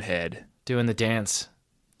her own head, doing the dance,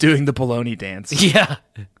 doing the baloney dance. Yeah.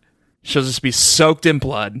 She'll just be soaked in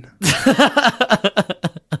blood.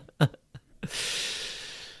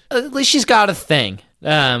 At least she's got a thing,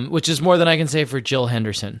 which is more than I can say for Jill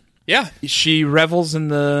Henderson. Yeah, she revels in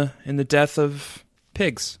the death of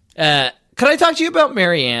pigs. Could I talk to you about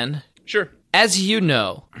Marianne? Sure. As you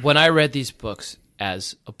know, when I read these books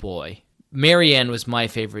as a boy, Marianne was my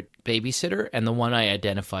favorite babysitter and the one I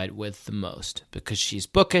identified with the most because she's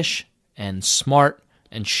bookish and smart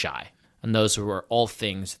and shy. And those were all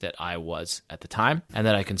things that I was at the time and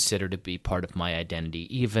that I consider to be part of my identity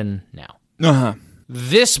even now. Uh-huh.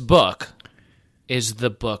 This book is the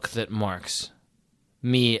book that marks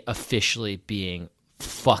me officially being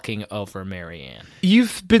fucking over Marianne.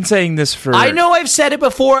 You've been saying this for... I know I've said it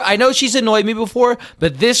before. I know she's annoyed me before,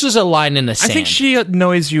 but this was a line in the sand. I think she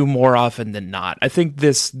annoys you more often than not. I think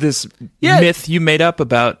this myth you made up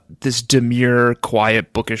about this demure,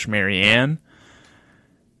 quiet, bookish Marianne,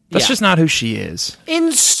 that's just not who she is.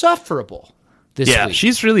 Insufferable this week.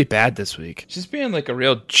 She's really bad this week. She's being like a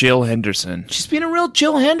real Jill Henderson. She's being a real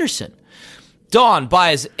Jill Henderson. Dawn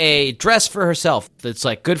buys a dress for herself that's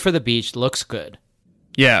like good for the beach, looks good.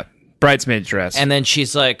 Yeah, bridesmaid dress. And then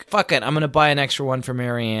she's like, fuck it, I'm going to buy an extra one for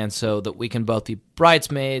Marianne so that we can both be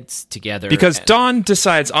bridesmaids together. Because Dawn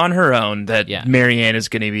decides on her own that Yeah. Marianne is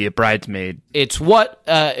going to be a bridesmaid. It's what,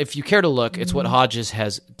 if you care to look, it's what Hodges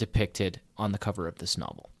has depicted on the cover of this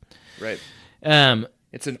novel. Right. Um,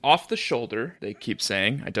 It's an off the shoulder, they keep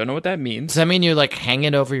saying. I don't know what that means. does that mean you like hang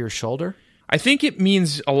it over your shoulder? I think it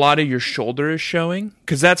means a lot of your shoulder is showing,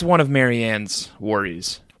 because that's one of Marianne's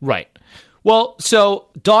worries. Right. Well, so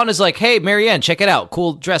Dawn is like, hey, Marianne, check it out.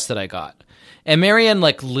 Cool dress that I got. And Marianne,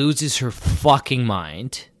 like, loses her fucking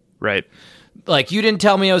mind. Right. Like, you didn't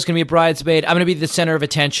tell me I was going to be a bridesmaid. I'm going to be the center of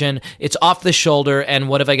attention. It's off the shoulder, and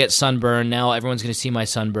what if I get sunburned? Now everyone's going to see my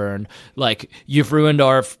sunburn. Like, you've ruined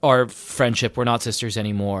our friendship. We're not sisters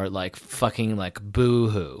anymore. Like, fucking, like,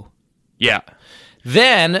 boo-hoo. Yeah.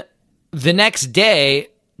 Then, the next day,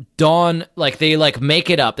 Dawn, like, they, like, make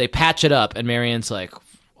it up. They patch it up, and Marianne's like,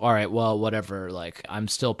 all right, well, whatever. Like, I'm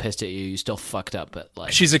still pissed at you. You still fucked up, but,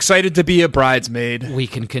 like... She's excited to be a bridesmaid. We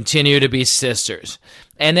can continue to be sisters.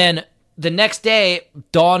 And then the next day,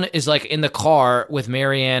 Dawn is like in the car with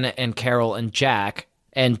Marianne and Carol and Jack.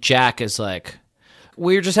 And Jack is like,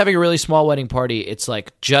 we're just having a really small wedding party. It's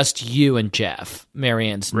like just you and Jeff.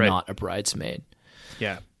 Marianne's not a bridesmaid.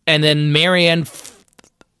 Yeah. And then Marianne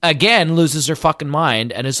again loses her fucking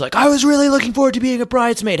mind and is like, I was really looking forward to being a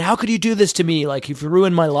bridesmaid. How could you do this to me? Like, you've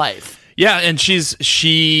ruined my life. Yeah, and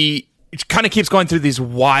she kind of keeps going through these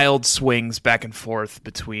wild swings back and forth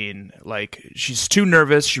between, like, she's too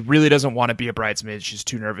nervous. She really doesn't want to be a bridesmaid. She's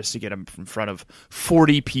too nervous to get in front of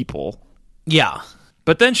 40 people. Yeah.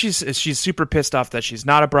 But then she's super pissed off that she's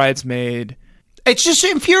not a bridesmaid. It's just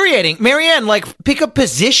infuriating. Marianne, like, pick a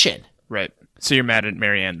position. Right. So you're mad at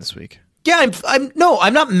Marianne this week. Yeah, I'm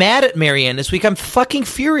not mad at Marianne this week. I'm fucking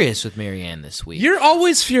furious with Marianne this week. You're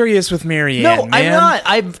always furious with Marianne. No, man. I'm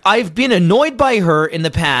not. I've been annoyed by her in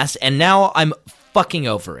the past, and now I'm fucking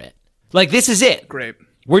over it. Like, this is it. Great.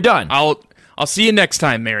 We're done. I'll see you next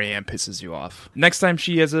time Marianne pisses you off. Next time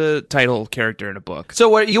she has a title character in a book. So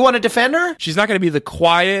what, you want to defend her? She's not going to be the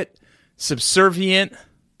quiet, subservient,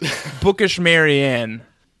 bookish Marianne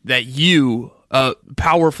that you, a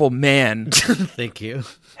powerful man, Thank you,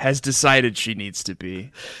 has decided she needs to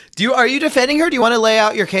be. Are you defending her? Do you want to lay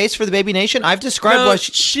out your case for the Baby Nation? I've described what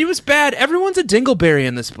she was bad. Everyone's a dingleberry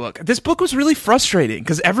in this book. This book was really frustrating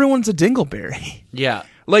because everyone's a dingleberry. Yeah.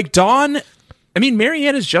 Like Dawn, I mean,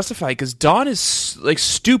 Marianne is justified because Dawn is like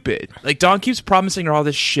stupid. Like Dawn keeps promising her all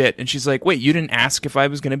this shit, and she's like, "Wait, you didn't ask if I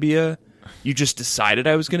was going to be you just decided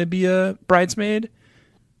I was going to be a bridesmaid?"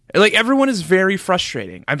 Like everyone is very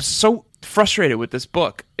frustrating. I'm so frustrated with this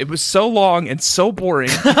book. It was so long and so boring.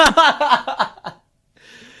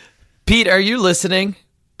 Pete, are you listening?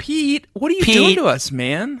 Pete, what are you doing to us,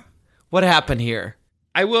 man? What happened here?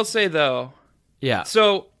 I will say though. Yeah.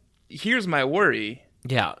 So here's my worry.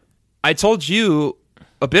 Yeah. I told you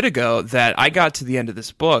a bit ago that I got to the end of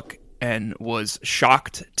this book and was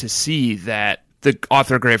shocked to see that the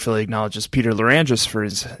author gratefully acknowledges Peter Larangis for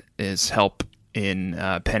his help in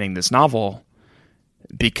penning this novel,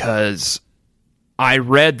 because I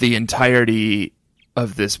read the entirety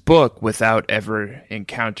of this book without ever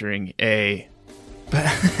encountering a...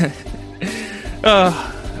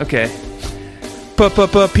 okay.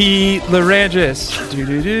 Pete Larangis.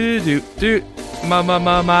 Do-do-do-do-do. My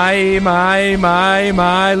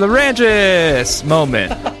Larangis moment.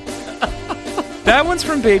 That one's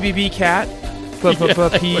from Baby Bee Cat.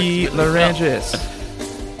 Pete Larangis.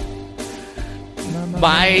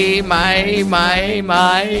 My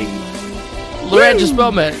Larangis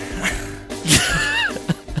moment.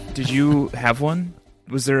 Did you have one?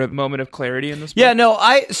 Was there a moment of clarity in this book? Yeah, no,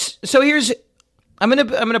 so here's, I'm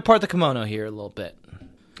gonna part the kimono here a little bit.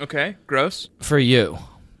 Okay, gross. For you.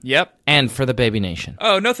 Yep. And for the Baby Nation.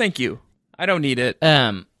 Oh, no thank you. I don't need it.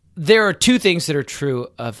 There are two things that are true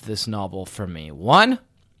of this novel for me. One,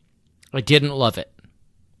 I didn't love it.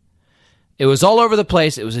 It was all over the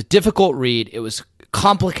place. It was a difficult read. It was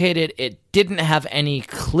complicated. It didn't have any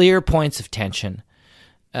clear points of tension.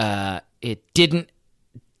 It didn't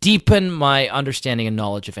deepen my understanding and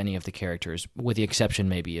knowledge of any of the characters, with the exception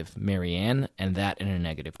maybe of Marianne, and that in a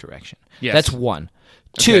negative direction. Yes. That's one.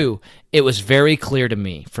 Okay. Two, it was very clear to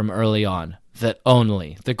me from early on that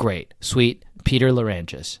only the great, sweet Peter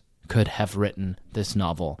Larangis could have written this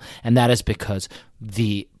novel, and that is because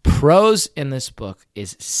the prose in this book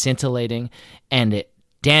is scintillating, and it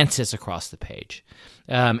dances across the page.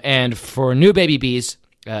 And for New Baby Bees,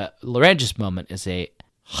 Larangis moment is a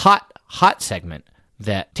hot segment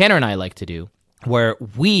that Tanner and I like to do, where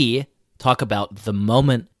we talk about the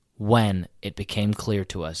moment when it became clear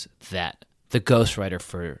to us that the ghostwriter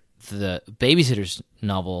for the Babysitter's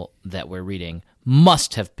novel that we're reading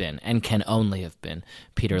must have been and can only have been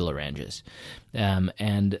Peter Larrange's.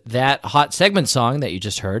 And that hot segment song that you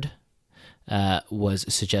just heard was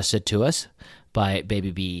suggested to us by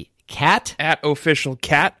Baby B Cat. At official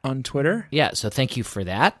cat on Twitter. Yeah, so thank you for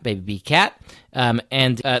that, Baby B Cat.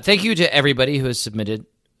 And thank you to everybody who has submitted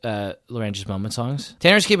Larrange's Moment songs.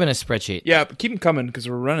 Tanner's keeping a spreadsheet. Yeah, but keep them coming because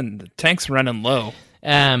the tank's running low.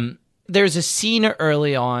 There's a scene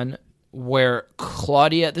early on where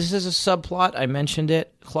Claudia, this is a subplot, I mentioned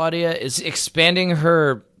it, Claudia is expanding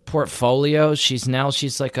her portfolio. She's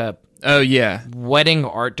like a wedding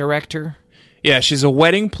art director. Yeah, she's a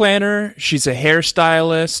wedding planner, she's a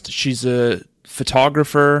hairstylist, she's a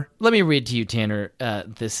photographer. Let me read to you, Tanner,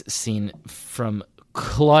 this scene from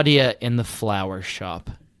Claudia in the flower shop.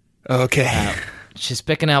 Okay. She's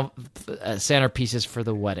picking out centerpieces for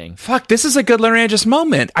the wedding. Fuck, this is a good Larrange's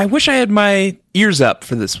moment. I wish I had my ears up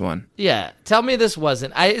for this one. Yeah, tell me this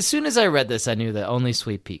wasn't. As soon as I read this, I knew that only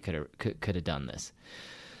Sweet Pete could have done this.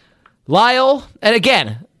 Lyle, and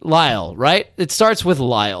again, Lyle, right? It starts with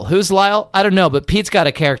Lyle. Who's Lyle? I don't know, but Pete's got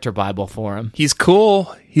a character Bible for him. He's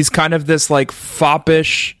cool. He's kind of this like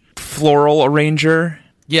foppish floral arranger.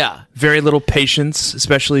 Yeah. Very little patience,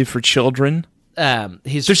 especially for children.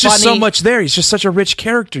 There's just so much there. He's just such a rich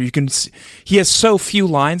character. You can see, he has so few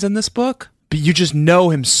lines in this book, but you just know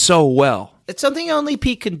him so well. It's something only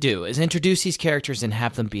Pete can do, is introduce these characters and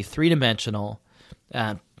have them be three-dimensional,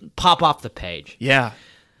 pop off the page. Yeah.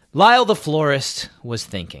 Lyle the florist was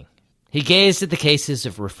thinking. He gazed at the cases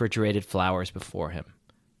of refrigerated flowers before him.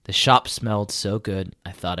 The shop smelled so good,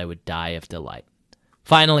 I thought I would die of delight.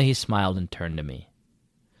 Finally, he smiled and turned to me.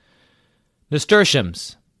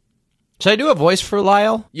 Nasturtiums. Should I do a voice for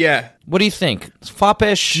Lyle? Yeah. What do you think? It's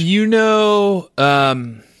foppish. You know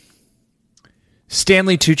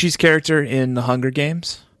Stanley Tucci's character in The Hunger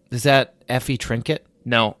Games? Is that Effie Trinket?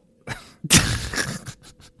 No.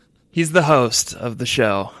 He's the host of the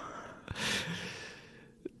show.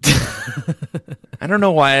 I don't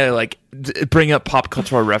know why I bring up pop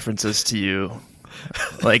cultural references to you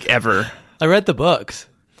ever. I read the books.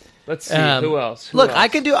 Let's see who else. Who else? I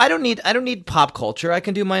don't need pop culture. I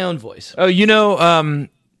can do my own voice. Oh, you know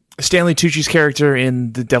Stanley Tucci's character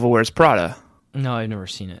in The Devil Wears Prada? No, I've never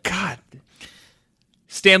seen it. God.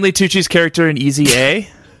 Stanley Tucci's character in Easy A?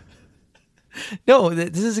 No,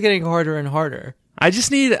 this is getting harder and harder. I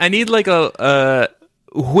need like a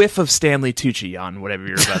whiff of Stanley Tucci on whatever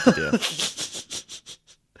you're about to do.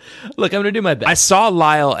 Look, I'm going to do my best. I saw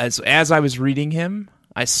Lyle as I was reading him.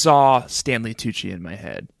 I saw Stanley Tucci in my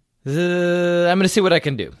head. I'm going to see what I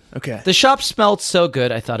can do. Okay. The shop smelled so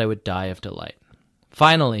good, I thought I would die of delight.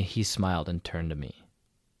 Finally, he smiled and turned to me.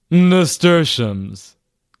 Nasturtiums,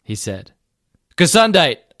 he said.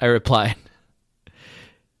 Gesundheit, I replied.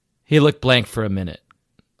 He looked blank for a minute.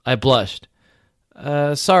 I blushed.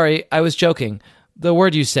 Sorry, I was joking. The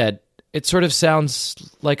word you said, it sort of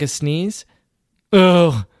sounds like a sneeze.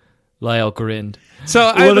 Oh, Lyle grinned. So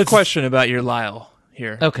I have a question about your Lyle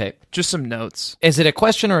here. Okay. Just some notes. Is it a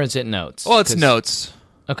question or is it notes? Well, it's notes.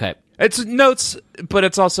 Okay. It's notes, but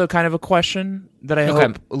it's also kind of a question that I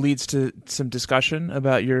hope leads to some discussion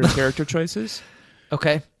about your character choices.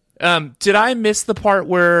 Okay. Did I miss the part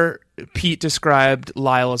where Pete described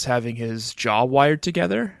Lyle as having his jaw wired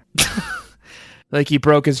together? Like he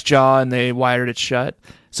broke his jaw and they wired it shut?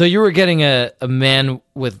 So you were getting a man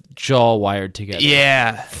with jaw wired together.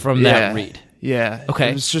 Yeah. From that read. Yeah. Okay.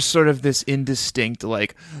 It was just sort of this indistinct,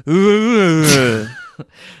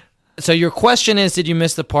 So your question is, did you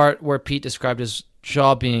miss the part where Pete described his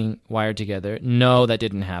jaw being wired together? No, that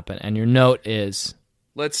didn't happen. And your note is?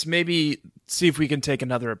 Let's maybe see if we can take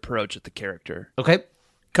another approach at the character. Okay.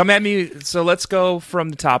 Come at me. So let's go from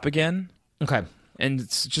the top again. Okay. And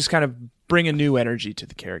just kind of bring a new energy to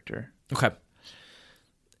the character. Okay.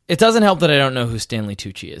 It doesn't help that I don't know who Stanley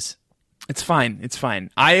Tucci is. It's fine. It's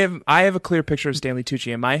fine. I have a clear picture of Stanley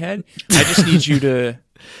Tucci in my head. I just need you to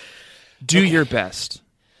do your best.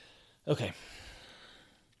 Okay.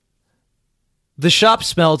 The shop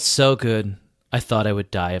smelled so good, I thought I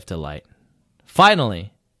would die of delight.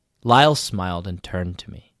 Finally, Lyle smiled and turned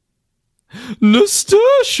to me.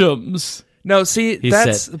 Nasturtiums. No, see,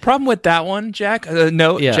 that's the problem with that one, Jack.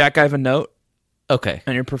 Jack, I have a note. Okay.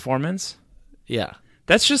 On your performance. Yeah.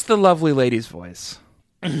 That's just the lovely lady's voice.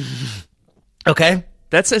 Okay.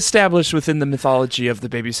 That's established within the mythology of the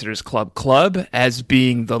Babysitters Club as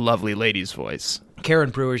being the lovely lady's voice. Karen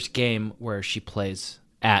Brewer's game where she plays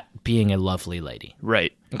at being a lovely lady.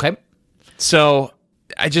 Right. Okay. So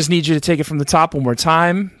I just need you to take it from the top one more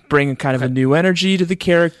time, bring kind of a new energy to the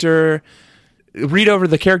character. read over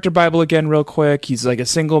the character Bible again real quick. He's like a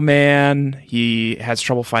single man. He has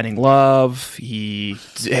trouble finding love. He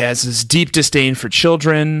has this deep disdain for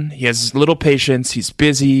children. He has little patience. He's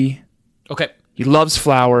busy. Okay. He loves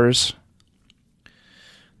flowers.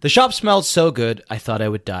 The shop smelled so good, I thought I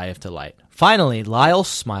would die of delight. Finally, Lyle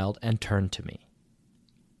smiled and turned to me.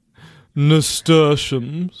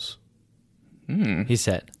 Nasturtiums, he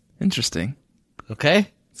said. Interesting. Okay.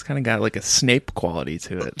 It's kind of got like a Snape quality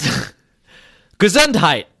to it.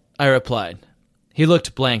 Gesundheit, I replied. He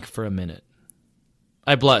looked blank for a minute.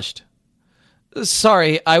 I blushed.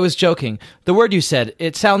 Sorry, I was joking. The word you said,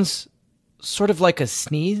 it sounds sort of like a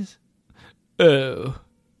sneeze. Oh,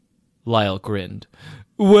 Lyle grinned.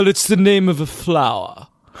 Well, it's the name of a flower.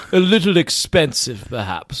 A little expensive,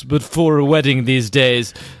 perhaps, but for a wedding these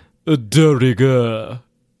days, a de rigueur.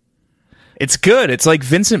 It's good. It's like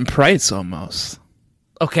Vincent Price almost.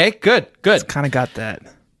 Okay, good. It's kind of got that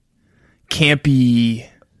campy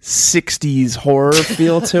 60s horror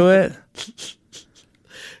feel to it.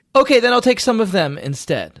 Okay, then I'll take some of them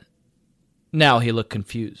instead. Now he looked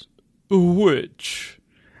confused. Which?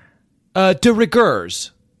 De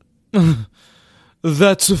rigueurs.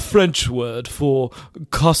 That's a French word for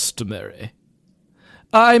customary.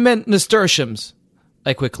 I meant nasturtiums,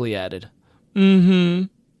 I quickly added.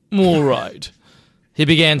 All right. He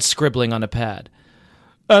began scribbling on a pad.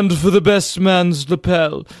 And for the best man's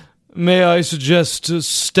lapel, may I suggest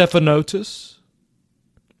Stephanotis?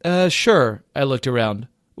 Sure, I looked around.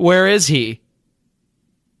 Where is he?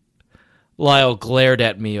 Lyle glared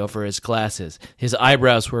at me over his glasses. His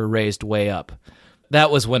eyebrows were raised way up. That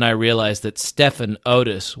was when I realized that Stephen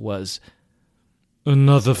Otis was...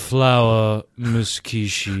 Another flower, Miss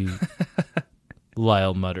Kishi.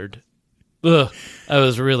 Lyle muttered. Ugh, I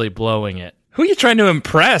was really blowing it. Who are you trying to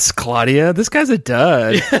impress, Claudia? This guy's a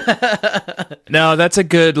dud. No, that's a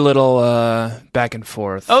good little back and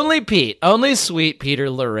forth. Only sweet Peter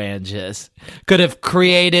Larangis could have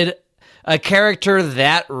created a character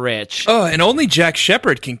that rich. Oh, and only Jack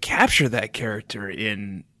Shepard can capture that character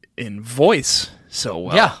in voice so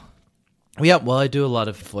well. Yeah, well, I do a lot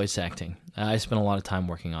of voice acting. I spent a lot of time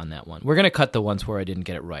working on that one. We're going to cut the ones where I didn't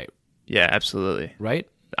get it right. Yeah, absolutely. Right?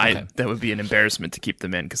 Okay. That would be an embarrassment to keep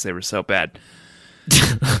them in because they were so bad.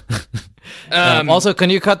 Also, can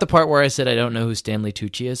you cut the part where I said I don't know who Stanley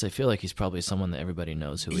Tucci is? I feel like he's probably someone that everybody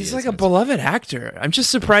knows who he is. He's like a beloved actor. I'm just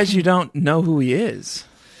surprised you don't know who he is.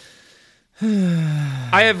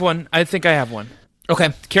 I have one. I think I have one. Okay.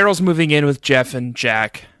 Carol's moving in with Jeff and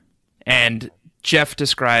Jack, and Jeff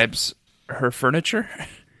describes her furniture.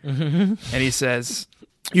 And he says,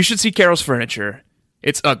 you should see Carol's furniture.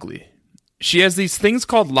 It's ugly. She has these things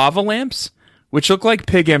called lava lamps, which look like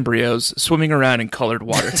pig embryos swimming around in colored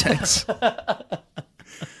water tanks.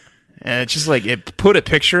 And it's just like, it put a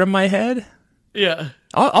picture in my head. Yeah.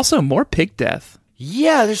 Also, more pig death.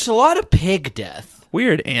 Yeah, there's a lot of pig death.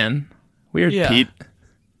 Weird, Anne. Weird, yeah. Pete.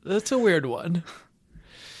 That's a weird one.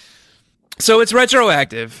 So it's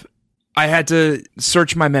retroactive. I had to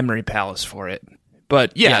search my memory palace for it.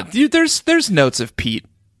 But yeah. There's notes of Pete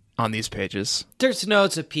on these pages. There's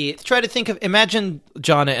notes of Pete. Try to imagine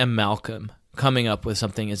Jonna and Malcolm coming up with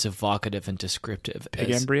something as evocative and descriptive as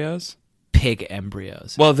embryos.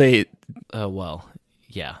 Well,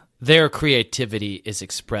 yeah. Their creativity is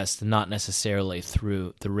expressed not necessarily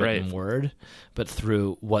through the written word, but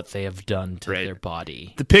through what they have done to their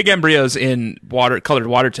body. The pig embryos in colored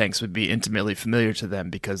water tanks would be intimately familiar to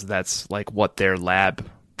them because that's like what their lab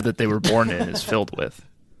that they were born in is filled with.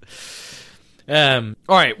 All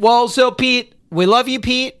right. Well, so Pete, we love you,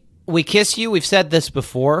 Pete. We kiss you. We've said this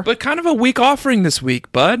before. But kind of a weak offering this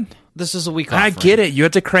week, bud. This is a weak offering. I get it. You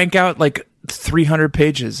have to crank out like 300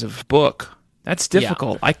 pages of book. That's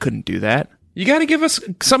difficult. Yeah. I couldn't do that. You got to give us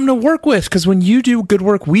something to work with, because when you do good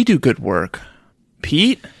work, we do good work.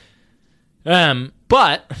 Pete?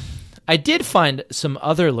 But I did find some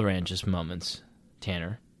other Larangis moments,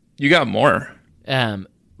 Tanner. You got more.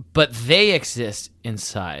 But they exist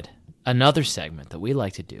inside another segment that we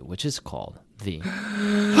like to do, which is called the... Bird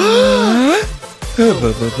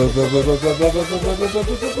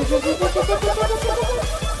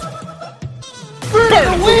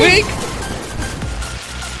of the Week!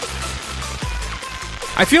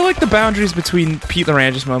 I feel like the boundaries between Pete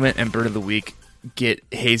Larangis moment and Bird of the Week get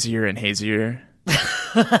hazier and hazier.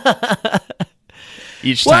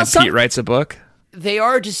 Each time Pete writes a book. They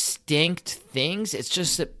are distinct things. It's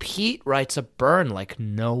just that Pete writes a burn like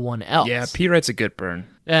no one else. Yeah, Pete writes a good burn.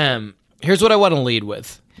 Here's what I want to lead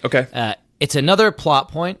with. Okay. It's another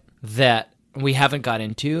plot point that we haven't got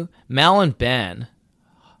into. Mal and Ben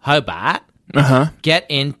Hobart get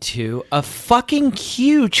into a fucking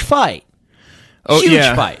huge fight.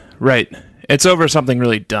 Huge fight. Right. It's over something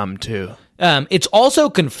really dumb, too. It's also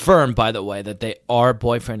confirmed, by the way, that they are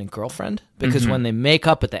boyfriend and girlfriend, because when they make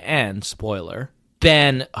up at the end, spoiler,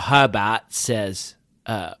 Ben Hobart says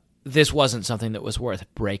this wasn't something that was worth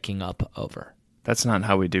breaking up over. That's not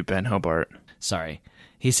how we do Ben Hobart. Sorry.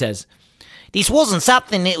 He says, this wasn't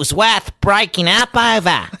something that was worth breaking up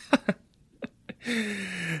over.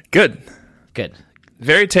 Good.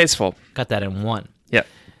 Very tasteful. Got that in one. Yeah.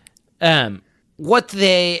 What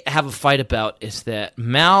they have a fight about is that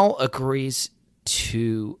Mal agrees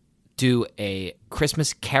to do a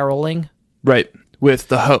Christmas caroling. Right. With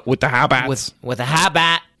the Hobarts. With a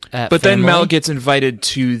Hobart But then Mel gets invited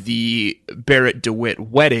to the Barrett DeWitt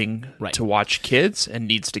wedding to watch kids and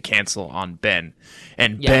needs to cancel on Ben.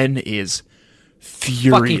 And Ben is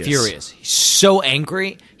furious. Fucking furious. He's so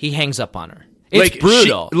angry, he hangs up on her. It's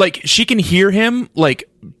brutal. She can hear him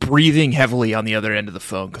breathing heavily on the other end of the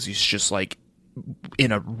phone because he's just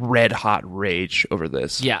in a red hot rage over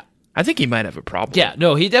this. Yeah. I think he might have a problem. Yeah,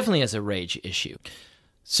 no, he definitely has a rage issue.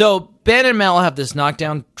 So Ben and Mel have this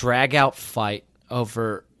knockdown, drag out fight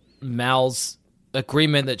over Mal's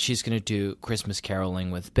agreement that she's going to do Christmas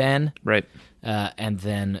caroling with Ben. Right. And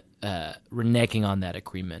then reneging on that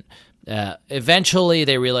agreement. Eventually,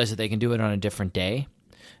 they realize that they can do it on a different day.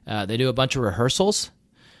 They do a bunch of rehearsals.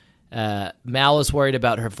 Mal is worried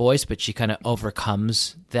about her voice, but she kind of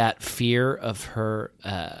overcomes that fear of her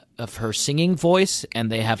singing voice,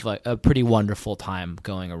 and they have a pretty wonderful time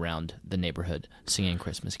going around the neighborhood singing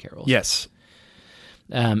Christmas carols. Yes.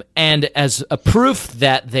 And as a proof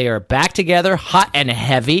that they are back together, hot and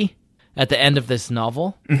heavy, at the end of this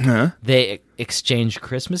novel, they exchange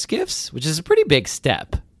Christmas gifts, which is a pretty big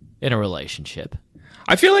step in a relationship.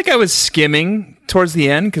 I feel like I was skimming towards the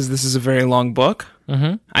end because this is a very long book.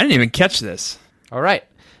 I didn't even catch this. All right.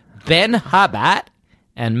 Ben Hobart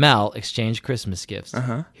and Mel exchange Christmas gifts.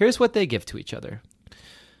 Here's what they give to each other.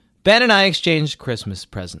 Ben and I exchanged Christmas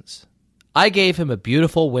presents. I gave him a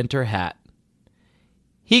beautiful winter hat.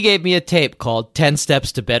 He gave me a tape called 10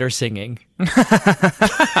 Steps to Better Singing.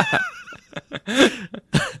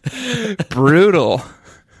 Brutal.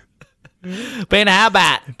 Ben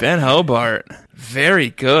Hobart.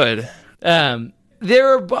 Very good. There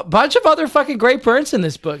are a bunch of other fucking great burns in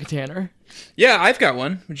this book, Tanner. Yeah, I've got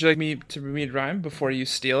one. Would you like me to read rhyme before you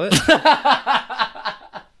steal it?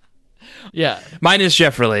 Yeah. Mine is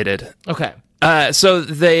Jeff related. Okay. So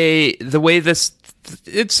the way this,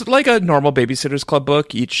 it's like a normal Babysitter's Club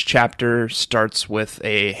book. Each chapter starts with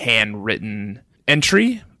a handwritten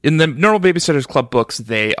entry. In the normal Babysitter's Club books,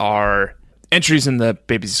 they are entries in the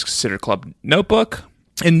Babysitter Club notebook.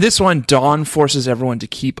 In this one, Dawn forces everyone to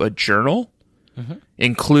keep a journal,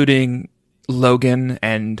 including Logan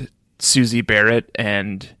and Susie Barrett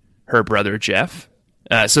and her brother Jeff.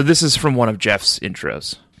 So this is from one of Jeff's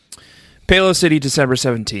intros. Palo City, December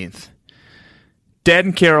 17th. Dad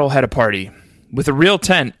and Carol had a party with a real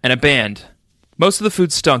tent and a band. Most of the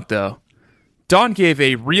food stunk, though. Dawn gave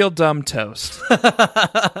a real dumb toast.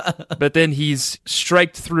 But then he's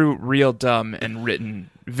striked through real dumb and written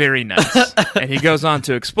very nice. And he goes on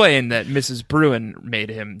to explain that Mrs. Bruin made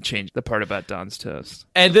him change the part about Dawn's toast.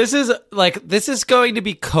 And this is going to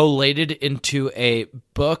be collated into a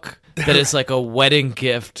book that is like a wedding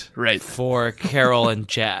gift for Carol and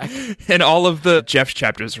Jack. And all of the Jeff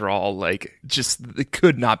chapters are all they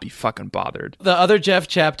could not be fucking bothered. The other Jeff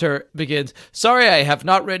chapter begins, sorry, I have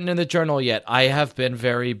not written in the journal yet. I have been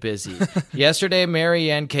very busy. Yesterday, Mary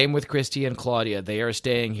Ann came with Christy and Claudia. They are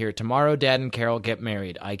staying here. Tomorrow, Dad and Carol get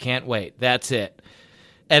married. I can't wait. That's it.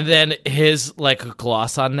 And then his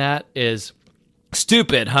gloss on that is,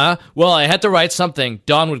 stupid, huh? Well, I had to write something.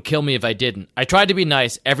 Dawn would kill me if I didn't. I tried to be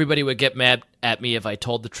nice. Everybody would get mad at me if I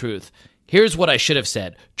told the truth. Here's what I should have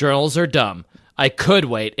said. Journals are dumb. I could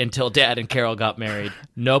wait until Dad and Carol got married.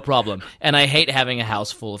 No problem. And I hate having a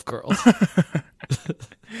house full of girls.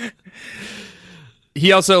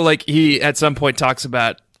 He also, he at some point talks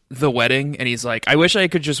about the wedding, and he's like, I wish I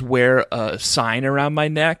could just wear a sign around my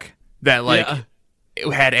neck that,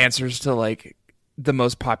 it had answers to, the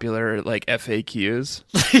most popular FAQs.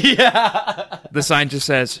 Yeah. The sign just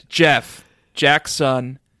says, Jeff, Jack's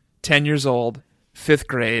son, 10 years old, 5th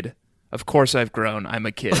grade. Of course I've grown. I'm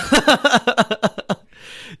a kid.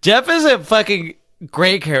 Jeff is a fucking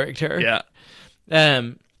great character.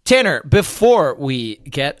 Yeah. Tanner, before we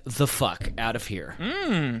get the fuck out of here,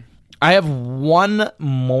 I have one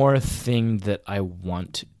more thing that I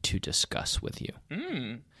want to discuss with you.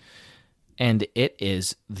 And it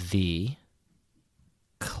is the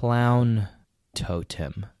clown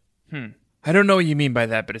totem. I don't know what you mean by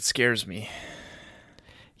that, but it scares me.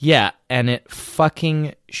 Yeah, and it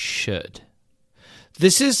fucking should.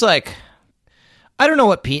 This is like, I don't know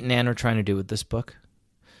what Pete and Ann are trying to do with this book.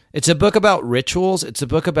 It's a book about rituals. It's a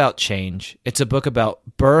book about change. It's a book about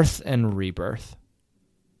birth and rebirth.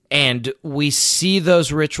 And we see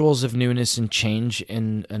those rituals of newness and change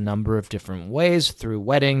in a number of different ways, through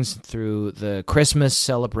weddings, through the Christmas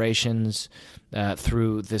celebrations,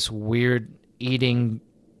 through this weird eating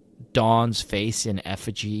Dawn's face in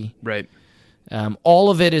effigy. Right. All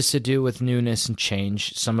of it is to do with newness and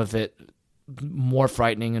change. Some of it more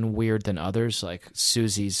frightening and weird than others, like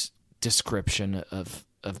Susie's description of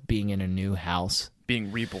being in a new house.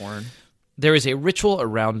 Being reborn. There is a ritual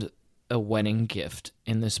around a wedding gift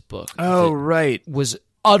in this book. Oh, right. Was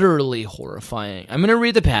utterly horrifying. I'm going to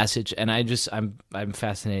read the passage, and I'm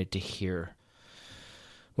fascinated to hear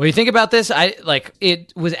what you think about this.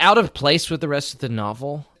 It was out of place with the rest of the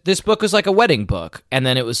novel. This book was like a wedding book, and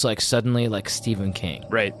then it was like suddenly like Stephen King.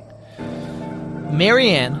 Right.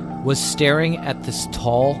 Marianne was staring at this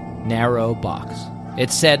tall, narrow box.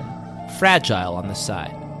 It said "fragile" on the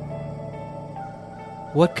side.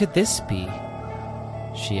 "What could this be?"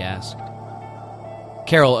 she asked.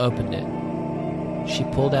 Carol opened it. She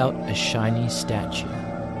pulled out a shiny statue.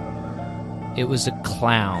 It was a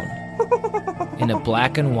clown in a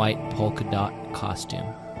black and white polka dot costume.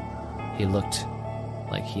 He looked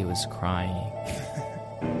like he was crying.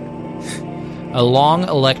 A long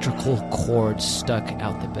electrical cord stuck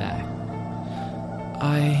out the back.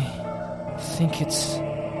 "I think it's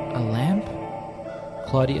a lamp,"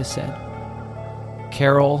 Claudia said.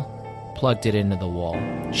 Carol plugged it into the wall.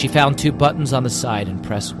 She found 2 buttons on the side and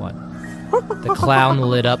pressed one. The clown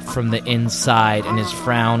lit up from the inside, and his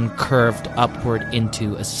frown curved upward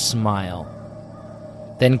into a smile.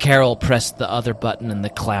 Then Carol pressed the other button, and the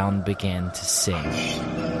clown began to sing.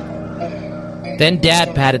 Then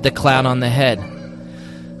Dad patted the clown on the head.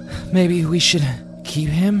 "Maybe we should keep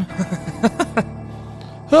him?"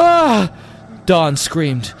 "Ah!" Dawn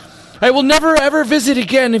screamed. "I will never ever visit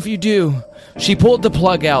again if you do." She pulled the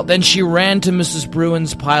plug out. Then she ran to Mrs.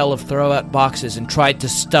 Bruin's pile of throw-out boxes and tried to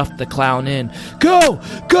stuff the clown in. "Go!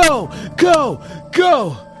 Go! Go!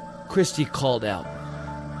 Go!" Christy called out.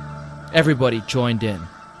 Everybody joined in,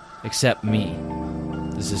 except me.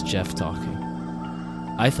 This is Jeff talking.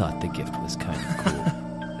 I thought the gift was kind of cool.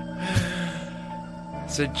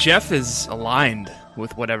 So Jeff is aligned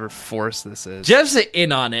with whatever force this is. Jeff's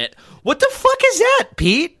in on it. What the fuck is that,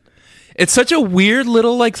 Pete? It's such a weird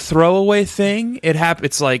little like throwaway thing.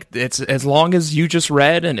 It's like it's as long as you just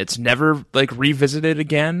read, and it's never like revisited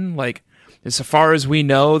again. Like as far as we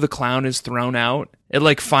know, the clown is thrown out. It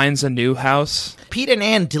like finds a new house. Pete and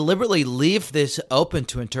Ann deliberately leave this open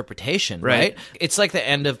to interpretation, right? It's like the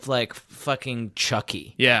end of like fucking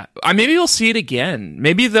Chucky. Yeah, maybe we'll see it again.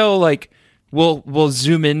 Maybe they'll like we'll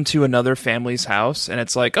zoom into another family's house, and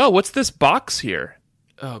it's like, oh, what's this box here?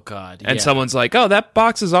 Oh, God. And someone's like, oh, that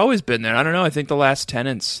box has always been there. I don't know. I think the last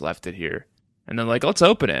tenants left it here. And they're like, let's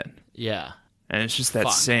open it. Yeah. And it's just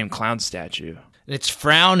that same clown statue. It's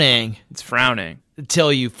frowning. It's frowning.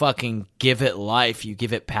 Until you fucking give it life. You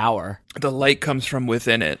give it power. The light comes from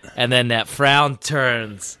within it. And then that frown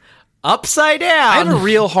turns upside down. I have a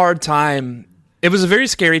real hard time. It was a very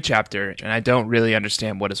scary chapter, and I don't really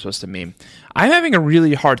understand what it's supposed to mean. I'm having a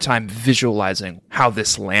really hard time visualizing how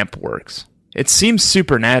this lamp works. It seems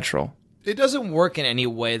supernatural. It doesn't work in any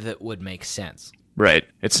way that would make sense. Right.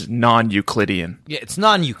 It's non-Euclidean. Yeah, it's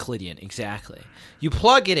non-Euclidean, exactly. You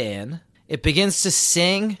plug it in, it begins to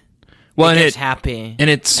sing, it gets happy. And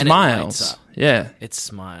it smiles. It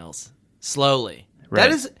smiles. Slowly. Right.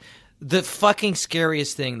 That is the fucking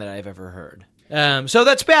scariest thing that I've ever heard. So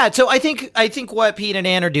that's bad. So I think what Pete and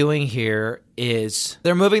Ann are doing here is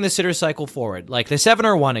they're moving the sitter cycle forward. Like the 7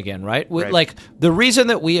 are 1 again, right? Right. Like the reason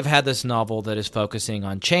that we have had this novel that is focusing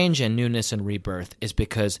on change and newness and rebirth is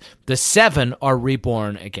because the 7 are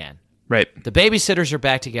reborn again. Right. The babysitters are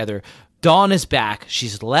back together. Dawn is back.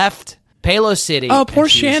 She's left Palos City. Oh, poor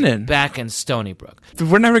and she's Shannon. Back in Stony Brook.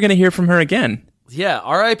 We're never going to hear from her again. Yeah,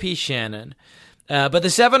 R.I.P. Shannon. But the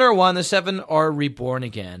 7 are 1. The 7 are reborn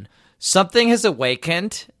again. Something has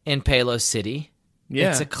awakened in Palos City. Yeah.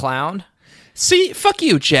 It's a clown. See, fuck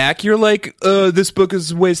you, Jack. You're like, this book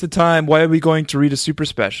is a waste of time. Why are we going to read a super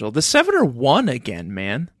special? The 7 are 1 again,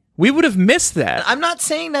 man. We would have missed that. I'm not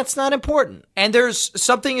saying that's not important. And there's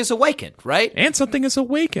something is awakened, right? And something is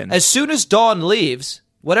awakened. As soon as Dawn leaves,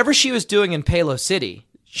 whatever she was doing in Palos City,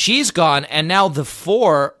 she's gone, and now the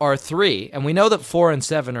 4 are 3. And we know that 4 and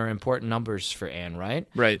 7 are important numbers for Anne, right?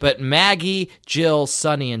 Right. But Maggie, Jill,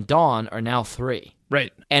 Sunny, and Dawn are now 3.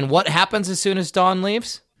 Right. And what happens as soon as Dawn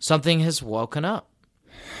leaves? Something has woken up.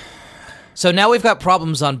 So now we've got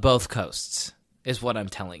problems on both coasts, is what I'm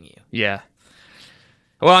telling you. Yeah.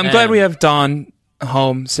 Well, I'm glad we have Dawn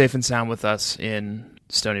home safe and sound with us in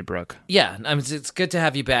Stony Brook. Yeah, it's good to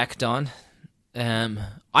have you back, Dawn.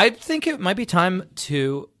 I think it might be time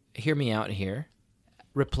to hear me out here.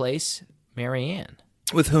 Replace Marianne.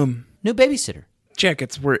 With whom? New babysitter. Jack,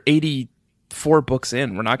 we're 84 books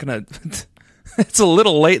in. We're not going to... It's a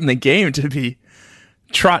little late in the game to be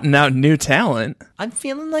trotting out new talent. I'm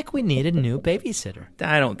feeling like we need a new babysitter.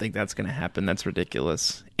 I don't think that's going to happen. That's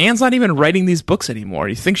ridiculous. Anne's not even writing these books anymore.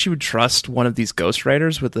 You think she would trust one of these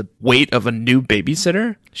ghostwriters with the weight of a new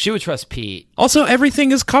babysitter? She would trust Pete. Also,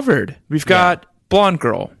 everything is covered. We've got blonde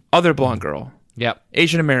girl, other blonde girl. Yep.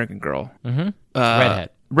 Asian American girl. Mm-hmm.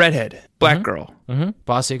 Redhead. Black girl. Mm-hmm.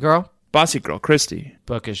 Bossy girl. Bossy girl. Christy.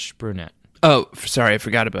 Bookish brunette. Oh, sorry. I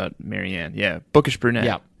forgot about Marianne. Yeah. Bookish brunette.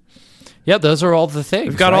 Yeah. Yeah, those are all the things.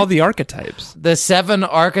 We've got all the archetypes. The 7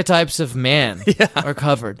 archetypes of man are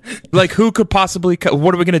covered. Like, who could possibly...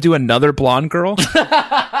 what are we going to do? Another blonde girl?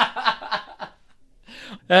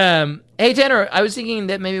 Hey, Tanner, I was thinking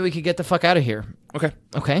that maybe we could get the fuck out of here.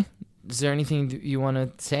 Okay. Is there anything you want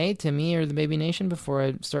to say to me or the Baby Nation before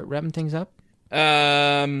I start wrapping things up?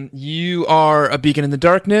 You are a beacon in the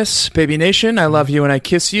darkness, Baby Nation. I love you and I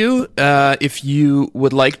kiss you. If you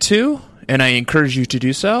would like to, and I encourage you to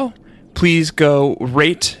do so, please go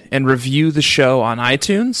rate and review the show on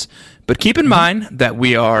iTunes. But keep in mind that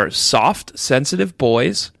we are soft, sensitive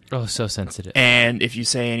boys. Oh, so sensitive. And if you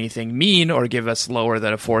say anything mean or give us lower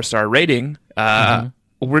than a 4-star rating,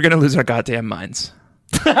 we're going to lose our goddamn minds.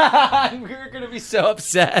 We're going to be so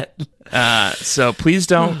upset. So please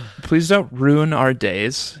don't ruin our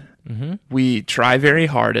days. Mm-hmm. We try very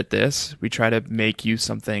hard at this. We try to make you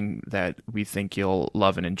something that we think you'll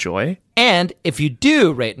love and enjoy. And if you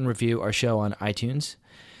do rate and review our show on iTunes,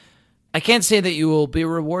 I can't say that you will be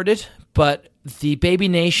rewarded, but the Baby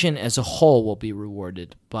Nation as a whole will be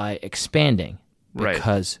rewarded by expanding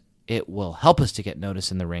because it will help us to get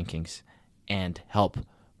noticed in the rankings and help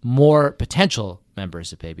more potential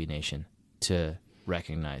members of Baby Nation to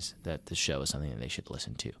recognize that the show is something that they should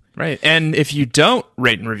listen to. Right. And if you don't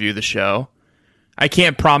rate and review the show, I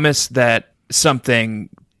can't promise that something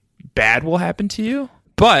bad will happen to you,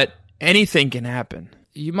 but anything can happen.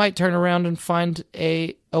 You might turn around and find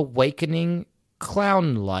a awakening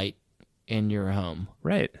clown light in your home.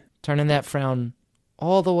 Right. Turning that frown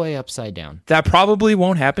all the way upside down. That probably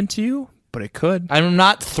won't happen to you, but it could. I'm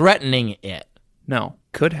not threatening it. No,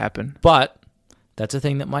 could happen. But that's a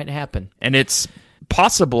thing that might happen. And it's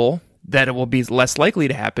possible that it will be less likely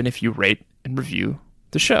to happen if you rate and review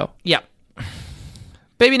the show. Yeah.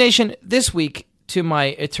 Baby Nation, this week, to my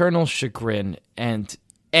eternal chagrin and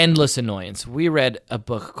endless annoyance, we read a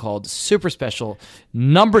book called Super Special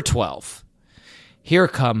number 12. Here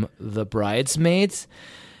come the Bridesmaids.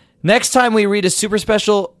 Next time we read a Super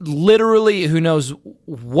Special, literally, who knows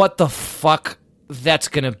what the fuck that's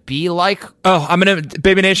going to be like. Oh,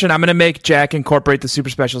 Baby Nation, I'm going to make Jack incorporate the Super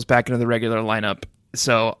Specials back into the regular lineup.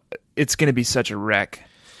 So it's going to be such a wreck.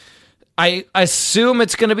 I assume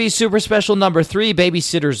it's going to be Super Special number 3,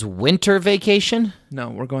 Babysitter's Winter Vacation. No,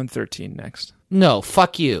 we're going 13 next. No,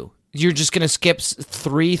 fuck you. You're just going to skip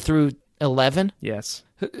 3 through 11? Yes.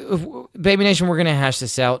 Baby Nation, we're going to hash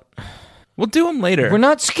this out. We'll do them later. We're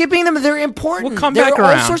not skipping them. They're important. We'll come back around. There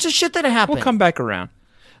are all sorts of shit that happen. We'll come back around.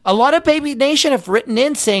 A lot of Baby Nation have written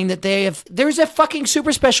in saying that there's a fucking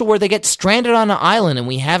Super Special where they get stranded on an island and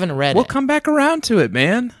we haven't read it. We'll come back around to it,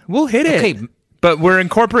 man. We'll hit it. Okay. But we're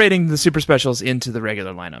incorporating the Super Specials into the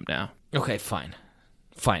regular lineup now. Okay, fine.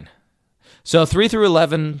 So 3 through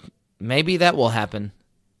 11, maybe that will happen.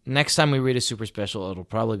 Next time we read a Super Special, it'll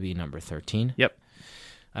probably be number 13. Yep.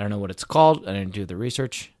 I don't know what it's called. I didn't do the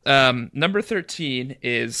research. Number 13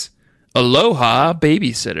 is Aloha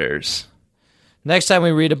Babysitters. Next time we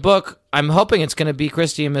read a book, I'm hoping it's going to be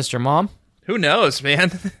Christy and Mr. Mom. Who knows,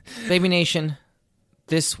 man? Baby Nation,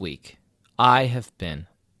 this week, I have been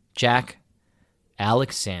Jack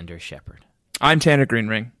Alexander Shepard. I'm Tanner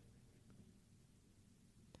Greenring.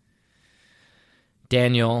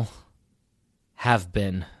 Daniel have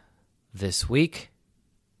been this week.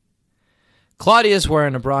 Claudia's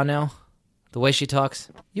wearing a bra now. The way she talks,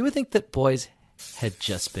 you would think that boys had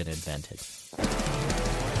just been invented.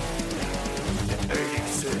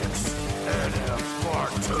 86 NF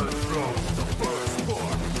Martin wrote the first book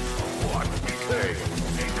of what became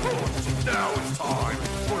a cult. Now it's time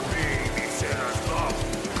for Babysitters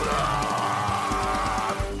Club.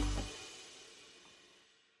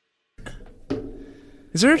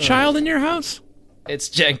 Is there a child in your house? It's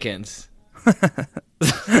Jenkins.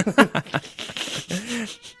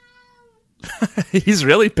 He's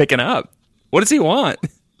really picking up. What does he want?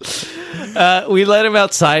 We let him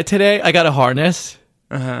outside today. I got a harness.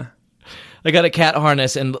 Uh-huh. I got a cat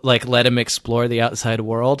harness and like let him explore the outside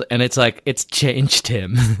world, and it's like it's changed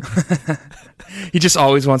him. He just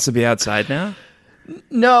always wants to be outside now?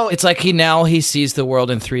 No, it's like he sees the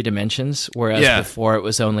world in 3 dimensions, whereas Yeah. before it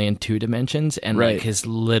was only in 2 dimensions, and Right. like his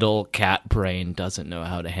little cat brain doesn't know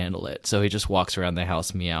how to handle it, so he just walks around the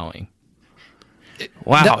house meowing.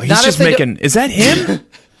 Wow, Not he's if just they making... Is that him?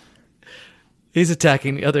 He's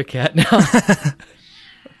attacking the other cat now.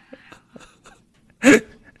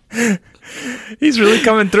 He's really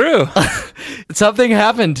coming through. Something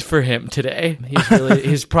happened for him today.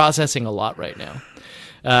 He's processing a lot right now.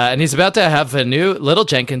 And he's about to have a new... Little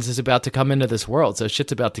Jenkins is about to come into this world, so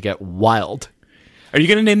shit's about to get wild. Are you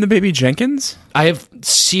going to name the baby Jenkins? I have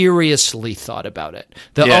seriously thought about it.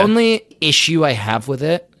 The Yeah. only issue I have with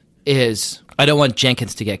it is I don't want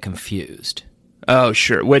Jenkins to get confused. Oh,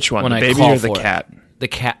 sure. Which one? When The I baby call or the for it. cat? The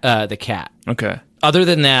cat. Okay. Other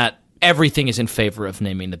than that, everything is in favor of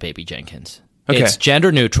naming the baby Jenkins. Okay. It's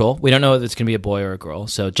gender neutral. We don't know if it's going to be a boy or a girl,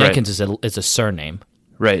 so Jenkins is a surname.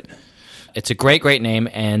 Right. It's a great, great name,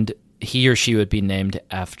 and he or she would be named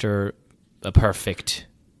after a perfect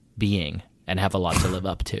being and have a lot to live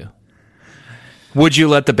up to. Would you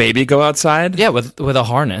let the baby go outside? Yeah, with a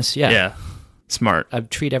harness, yeah. Yeah. Smart. I'd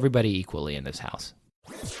treat everybody equally in this house.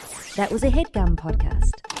 That was a HeadGum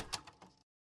podcast.